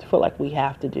have to feel like we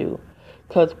have to do.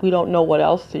 Because we don't know what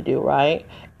else to do, right?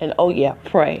 And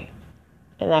pray.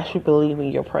 And I should believe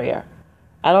in your prayer.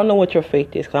 I don't know what your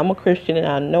faith is, because I'm a Christian, and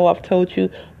I know I've told you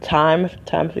times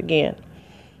again.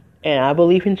 And I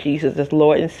believe in Jesus as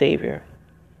Lord and Savior.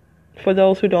 For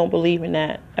those who don't believe in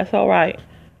that, that's all right.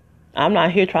 I'm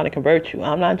not here trying to convert you.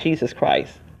 I'm not Jesus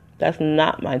Christ. That's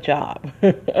not my job.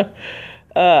 Not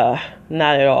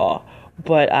at all.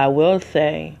 But I will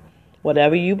say,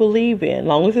 whatever you believe in, as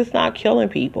long as it's not killing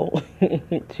people,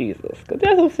 Jesus, because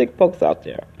there's some sick folks out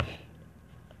there.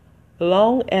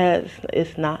 Long as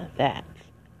it's not that,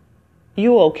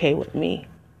 you're okay with me.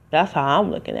 That's how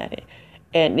I'm looking at it.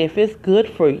 And if it's good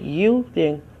for you,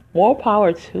 then more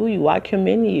power to you. I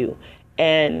commend you.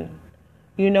 And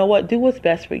you know what? Do what's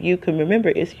best for you. Because remember,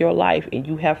 it's your life and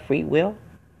you have free will.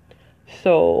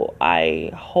 So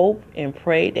I hope and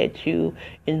pray that you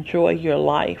enjoy your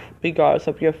life regardless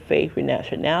of your faith, your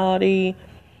nationality.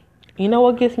 You know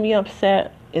what gets me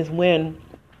upset is when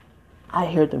I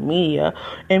hear the media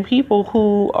and people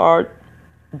who are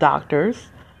doctors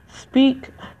speak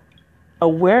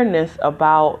awareness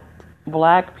about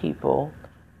black people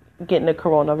getting the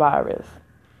coronavirus.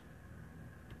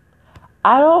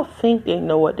 I don't think they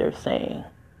know what they're saying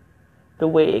the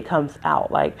way it comes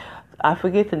out. Like, I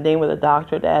forget the name of the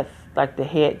doctor that's like the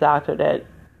head doctor that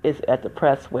is at the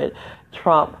press with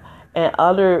Trump and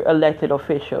other elected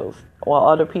officials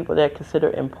or other people that are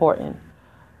considered important.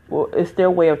 Well, it's their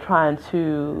way of trying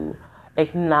to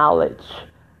acknowledge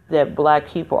that black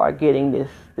people are getting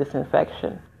this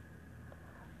infection.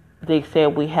 They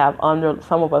said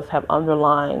some of us have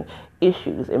underlying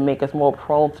issues and make us more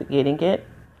prone to getting it.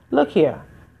 Look here,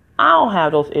 I don't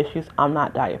have those issues. I'm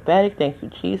not diabetic, thank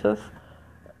you, Jesus.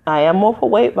 I am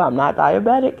overweight, but I'm not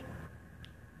diabetic.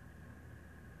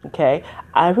 Okay?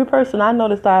 Every person I know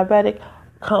that's diabetic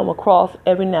come across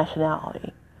every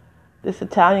nationality. This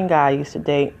Italian guy I used to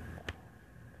date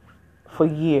for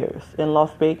years in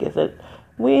Las Vegas,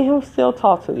 we and him still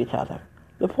talk to each other.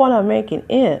 The point I'm making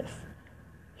is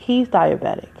he's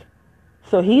diabetic.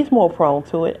 So he's more prone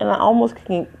to it, and I almost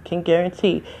can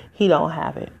guarantee he don't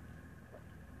have it.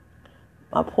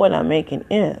 My point I'm making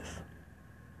is,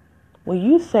 when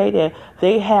you say that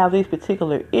they have these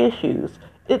particular issues,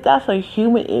 that's a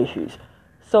human issues.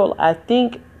 So I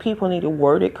think people need to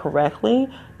word it correctly.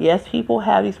 Yes, people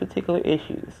have these particular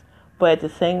issues. But at the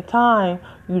same time,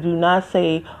 you do not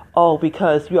say, oh,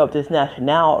 because you're of this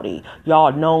nationality, y'all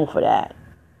are known for that.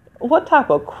 What type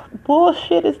of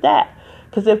bullshit is that?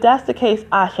 Because if that's the case,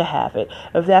 I should have it.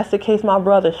 If that's the case, my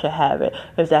brother should have it.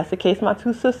 If that's the case, my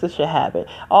two sisters should have it.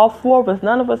 All four of us,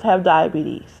 none of us have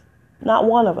diabetes. Not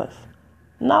one of us.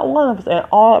 Not one of us.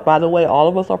 And by the way, all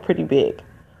of us are pretty big.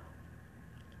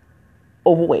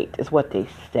 Overweight is what they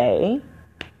say.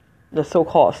 the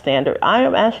so-called standard. I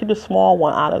am actually the small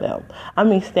one out of them. I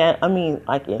mean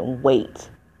like in weight,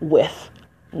 width,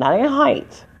 not in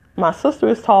height. My sister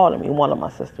is taller than me, one of my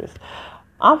sisters.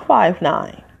 I'm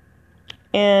 5'9".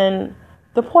 And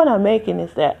the point I'm making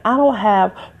is that I don't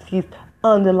have these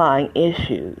underlying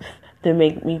issues that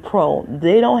make me prone.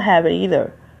 They don't have it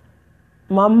either.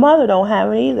 My mother don't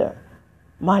have it either.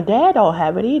 My dad don't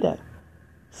have it either.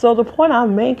 So the point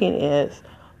I'm making is,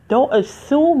 don't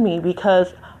assume me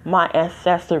because my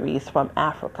ancestry is from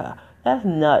Africa. That's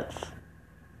nuts.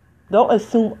 Don't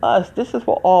assume us. This is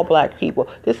for all black people.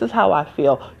 This is how I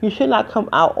feel. You should not come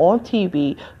out on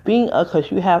TV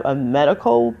because you have a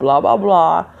medical blah, blah,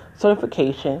 blah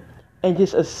certification and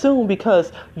just assume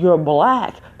because you're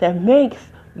black that makes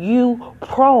you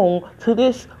prone to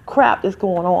this crap that's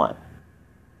going on.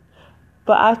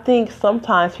 But I think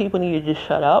sometimes people need to just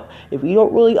shut up. If you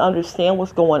don't really understand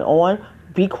what's going on,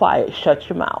 be quiet, shut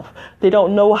your mouth. Maybe they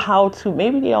don't know how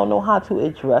to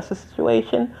address the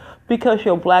situation. Because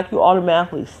you're black, you're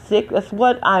automatically sick. That's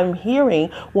what I'm hearing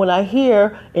when I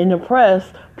hear in the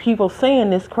press people saying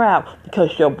this crap.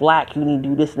 Because you're black, you need to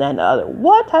do this and that and the other.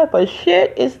 What type of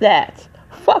shit is that?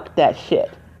 Fuck that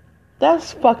shit.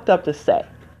 That's fucked up to say.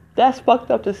 And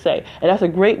that's a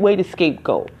great way to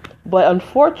scapegoat. But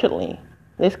unfortunately,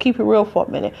 let's keep it real for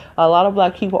a minute. A lot of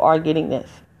black people are getting this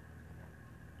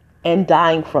and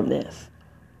dying from this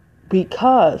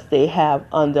because they have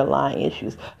underlying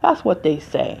issues. That's what they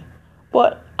say.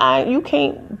 But you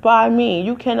can't buy me.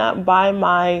 You cannot buy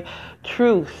my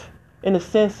truth in the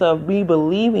sense of me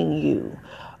believing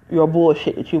your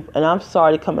bullshit that you. And I'm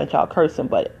sorry to come at y'all cursing,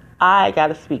 but I got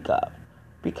to speak up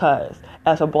because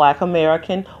as a black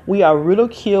American, we are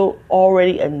ridiculed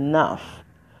already enough.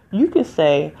 You can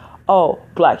say, oh,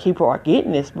 black people are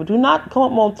getting this, but do not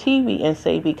come on TV and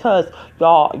say because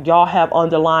y'all have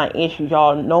underlying issues,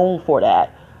 y'all are known for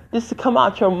that. Just to come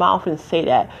out your mouth and say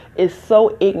that is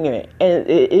so ignorant, and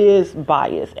it is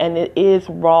biased, and it is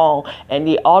wrong, and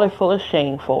they ought to feel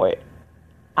ashamed for it.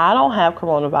 I don't have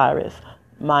coronavirus.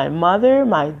 My mother,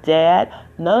 my dad,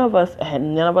 none of us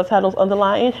had those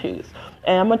underlying issues.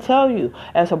 And I'm gonna tell you,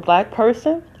 as a black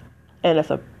person, and as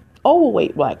an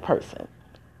overweight black person,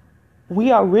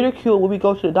 we are ridiculed when we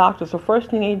go to the doctors. The first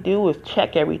thing they do is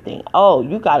check everything. Oh,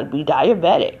 you gotta be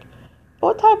diabetic.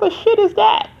 What type of shit is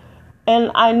that?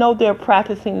 And I know they're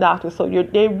practicing doctors, so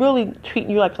they really treating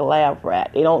you like a lab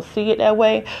rat. They don't see it that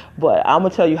way, but I'm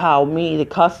gonna tell you how me, the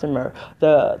customer,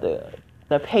 the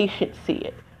patient, see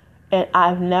it. And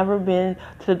I've never been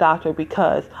to the doctor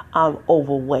because I'm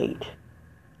overweight.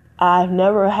 I've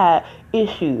never had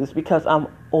issues because I'm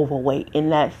overweight in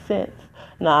that sense.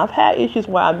 Now, I've had issues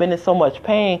where I've been in so much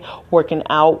pain, working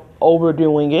out,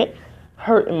 overdoing it,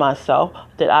 hurting myself,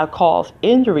 that I've caused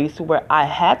injuries to where I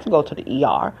had to go to the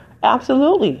ER.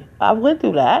 Absolutely. I went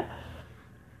through that.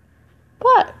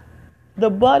 But the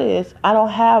is, I don't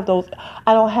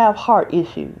have heart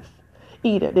issues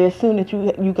either. They assume that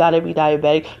you got to be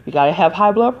diabetic, you got to have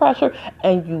high blood pressure,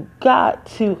 and you got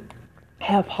to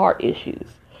have heart issues.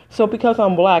 So because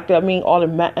I'm black, that means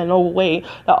and overweight,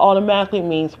 that automatically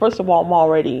means, first of all, I'm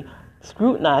already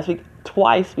scrutinized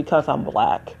twice because I'm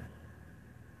black.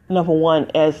 Number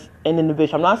one, as an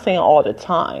individual. I'm not saying all the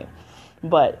time,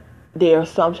 but their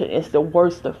assumption is the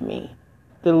worst of me,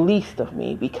 the least of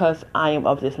me, because I am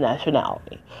of this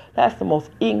nationality. That's the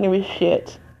most ignorant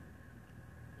shit.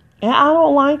 And I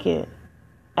don't like it.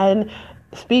 And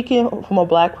speaking from a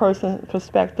black person's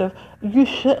perspective, you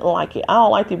shouldn't like it. I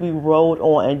don't like to be rolled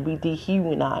on and be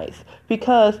dehumanized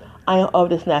because I am of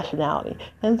this nationality.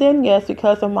 And then, yes,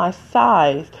 because of my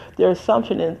size, their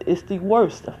assumption is the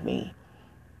worst of me.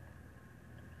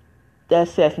 That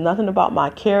says nothing about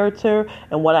my character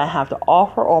and what I have to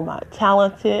offer or my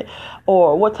talented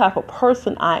or what type of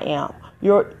person I am.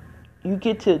 You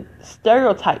get to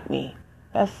stereotype me.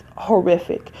 That's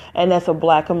horrific. And as a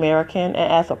black American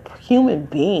and as a human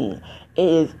being, it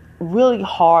is really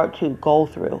hard to go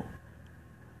through.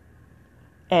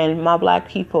 And my black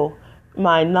people,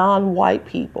 my non-white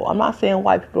people, I'm not saying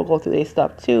white people go through their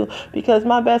stuff too, because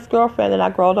my best girlfriend that I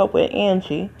grew up with,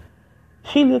 Angie,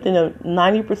 she lived in a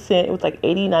 90%, it was like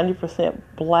 80-90%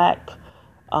 black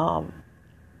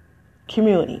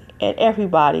community. And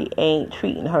everybody ain't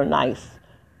treating her nice.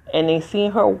 And they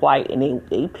seen her white and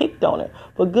they picked on her.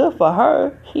 But good for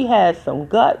her. She had some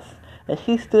guts and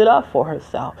she stood up for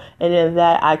herself. And in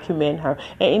that, I commend her.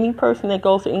 And any person that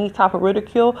goes to any type of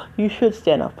ridicule, you should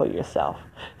stand up for yourself.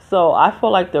 So I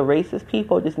feel like the racist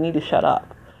people just need to shut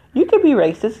up. You can be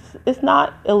racist. It's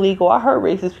not illegal. I heard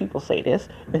racist people say this.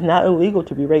 It's not illegal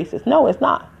to be racist. No, it's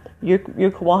not. You're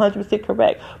 100%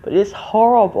 correct. But it's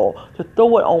horrible to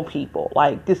throw it on people.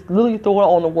 Like, just literally throw it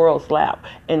on the world's lap.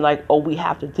 And like, oh, we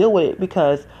have to deal with it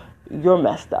because you're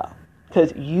messed up.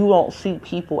 Because you don't see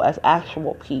people as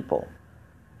actual people.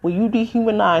 When you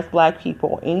dehumanize black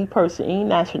people, any person, any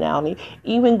nationality,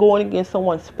 even going against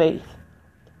someone's faith,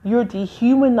 you're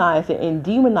dehumanizing and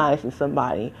demonizing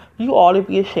somebody. You ought to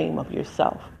be ashamed of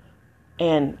yourself.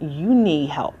 And you need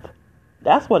help.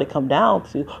 That's what it comes down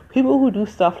to. People who do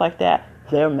stuff like that,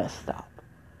 they're messed up.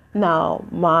 Now,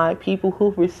 my people who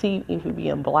receive, if you're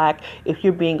being black, if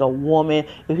you're being a woman,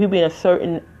 if you're being a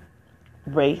certain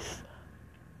race,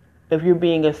 if you're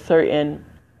being a certain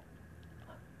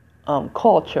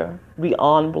culture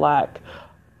beyond black,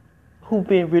 who've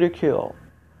been ridiculed.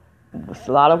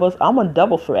 A lot of us, I'm a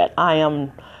double threat. I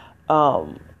am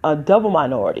a double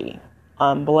minority.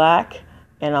 I'm black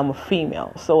and I'm a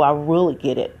female. So I really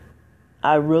get it.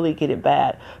 I really get it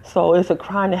bad. So it's a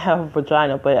crime to have a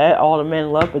vagina, but all the men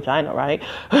love vagina, right?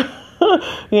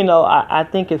 I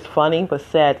think it's funny, but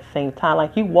sad at the same time.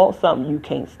 Like, you want something you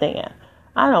can't stand.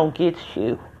 I don't get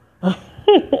you.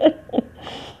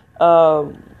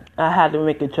 I had to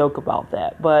make a joke about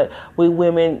that. But we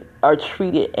women are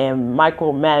treated and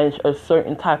micromanaged a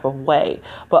certain type of way.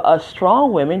 But us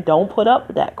strong women don't put up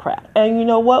with that crap. And you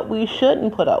know what? We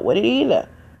shouldn't put up with it either.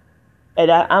 And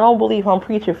I don't believe I'm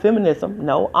preaching feminism.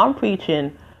 No, I'm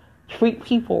preaching treat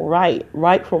people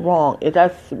right from wrong.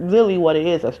 That's really what it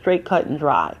is, a straight cut and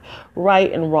dry.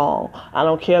 Right and wrong. I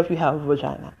don't care if you have a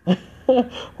vagina.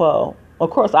 Well, of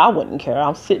course I wouldn't care.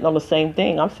 I'm sitting on the same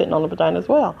thing. I'm sitting on the vagina as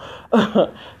well.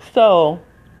 So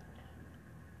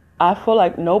I feel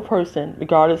like no person,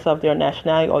 regardless of their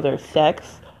nationality or their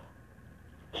sex,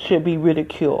 should be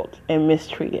ridiculed and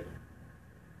mistreated.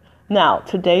 Now,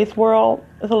 today's world,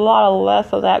 there's a lot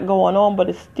less of that going on, but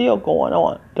it's still going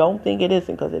on. Don't think it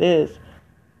isn't, because it is.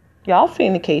 Y'all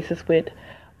seen the cases with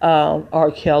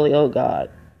R. Kelly, oh God.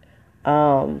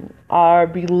 Our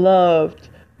beloved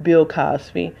Bill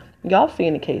Cosby. Y'all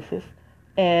seen the cases.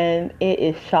 And it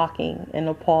is shocking and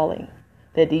appalling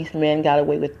that these men got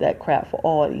away with that crap for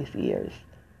all these years.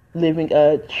 Living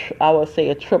I would say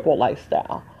a triple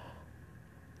lifestyle.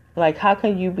 Like, how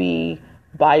can you be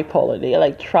bipolar? They're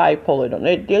like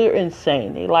tripolar. They're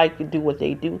insane. They like to do what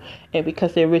they do. And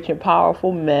because they're rich and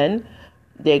powerful men,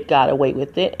 they got away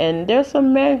with it. And there's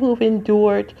some men who've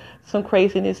endured some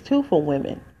craziness too for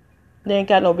women. They ain't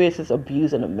got no business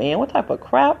abusing a man. What type of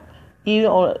crap?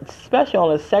 Especially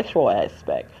on a sexual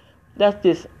aspect. That's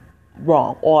just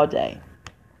wrong all day.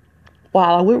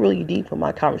 Wow, I went really deep in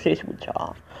my conversation with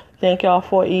y'all. Thank y'all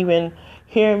for even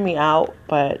hearing me out.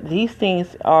 But these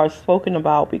things are spoken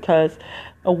about because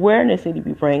awareness needs to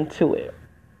be brought to it.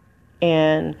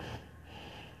 And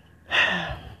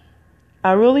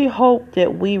I really hope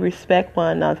that we respect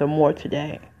one another more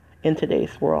today, in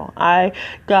today's world. I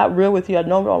got real with you. I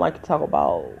normally don't like to talk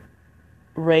about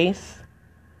race,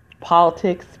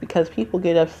 politics, because people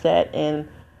get upset, and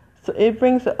so it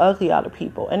brings the ugly out of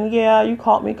people. And yeah, you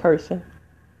caught me cursing.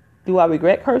 Do I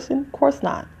regret cursing? Of course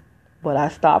not. But I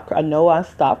stopped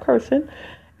cursing.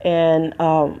 And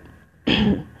I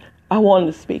wanted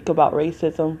to speak about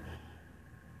racism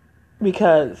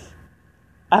because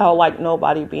I don't like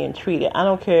nobody being treated. I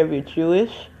don't care if you're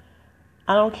Jewish.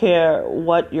 I don't care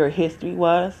what your history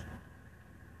was.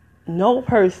 No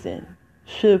person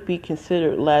should be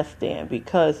considered less than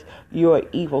because you're an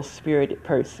evil-spirited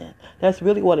person. That's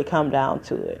really what it comes down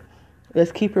to it.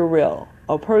 Let's keep it real.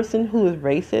 A person who is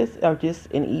racist are just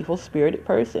an evil-spirited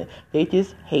person. They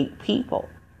just hate people.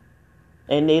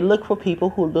 And they look for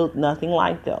people who look nothing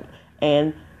like them.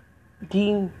 And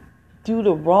do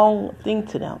the wrong thing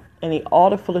to them. And they ought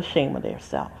to feel ashamed of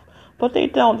themselves. But they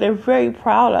don't. They're very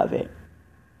proud of it.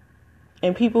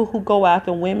 And people who go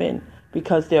after women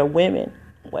because they're women,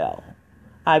 well,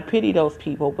 I pity those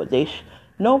people, but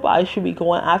nobody should be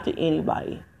going after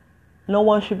anybody. No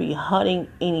one should be hunting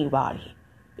anybody.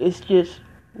 It's just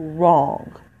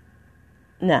wrong.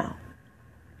 Now,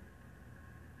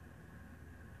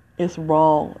 it's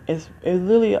wrong. It's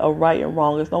really a right and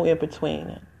wrong. There's no in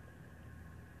between.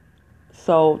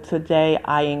 So today,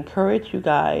 I encourage you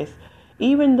guys,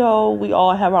 even though we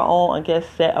all have our own, I guess,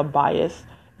 set of bias,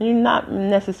 and you're not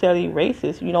necessarily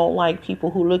racist. You don't like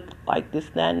people who look like this,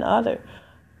 that, and the other.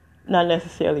 Not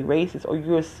necessarily racist, or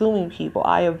you're assuming people.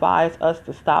 I advise us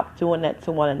to stop doing that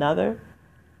to one another.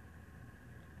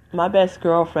 My best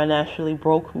girlfriend actually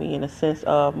broke me in a sense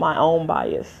of my own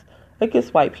bias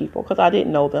against white people because I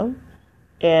didn't know them.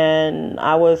 And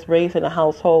I was raised in a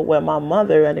household where my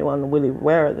mother, anyone really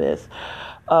aware of this,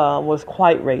 was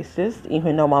quite racist,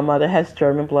 even though my mother has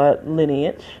German blood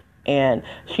lineage. And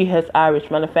she has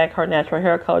Irish. Matter of fact, her natural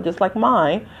hair color, just like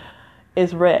mine,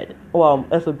 is red. Well,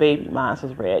 as a baby, mine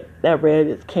was red. That red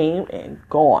is came and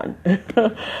gone.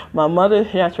 My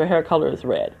mother's natural hair color is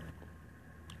red.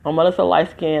 My mother's a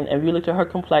light skin, and if you look at her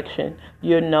complexion,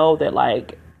 you know that,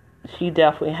 like, she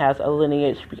definitely has a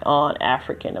lineage beyond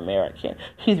African American.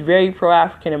 She's very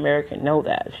pro-African American, know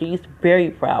that. She's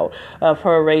very proud of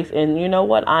her race, and you know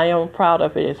what? I am proud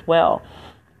of it as well.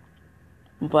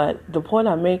 But the point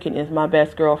I'm making is my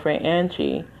best girlfriend,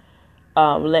 Angie,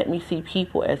 let me see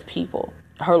people as people.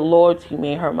 Her loyalty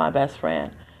made her my best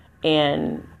friend.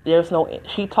 And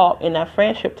she taught, and that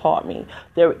friendship taught me,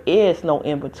 there is no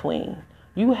in-between.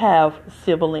 You have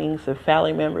siblings and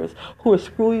family members who will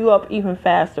screw you up even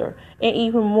faster and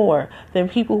even more than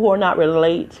people who are not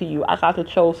related to you. I got to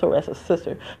choose her as a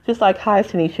sister. Just like, hi,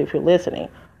 Tanisha, if you're listening.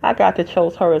 I got to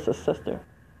choose her as a sister.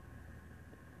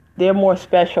 They're more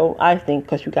special, I think,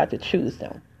 because you got to choose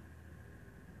them.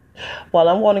 Well,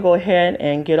 I'm going to go ahead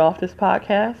and get off this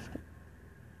podcast.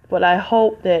 But I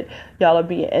hope that y'all are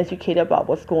being educated about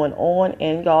what's going on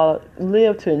and y'all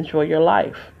live to enjoy your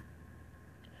life.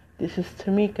 This is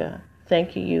Tamika.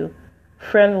 Thank you.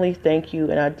 Friendly thank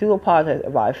you. And I do apologize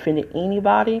if I offended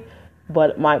anybody,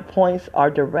 but my points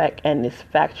are direct and it's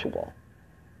factual.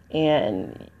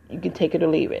 And you can take it or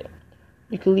leave it.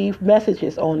 You can leave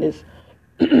messages on this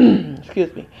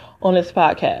on this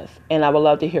podcast. And I would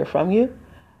love to hear from you.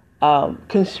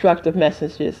 Constructive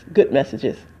messages, good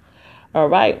messages. All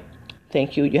right.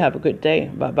 Thank you. You have a good day.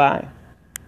 Bye-bye.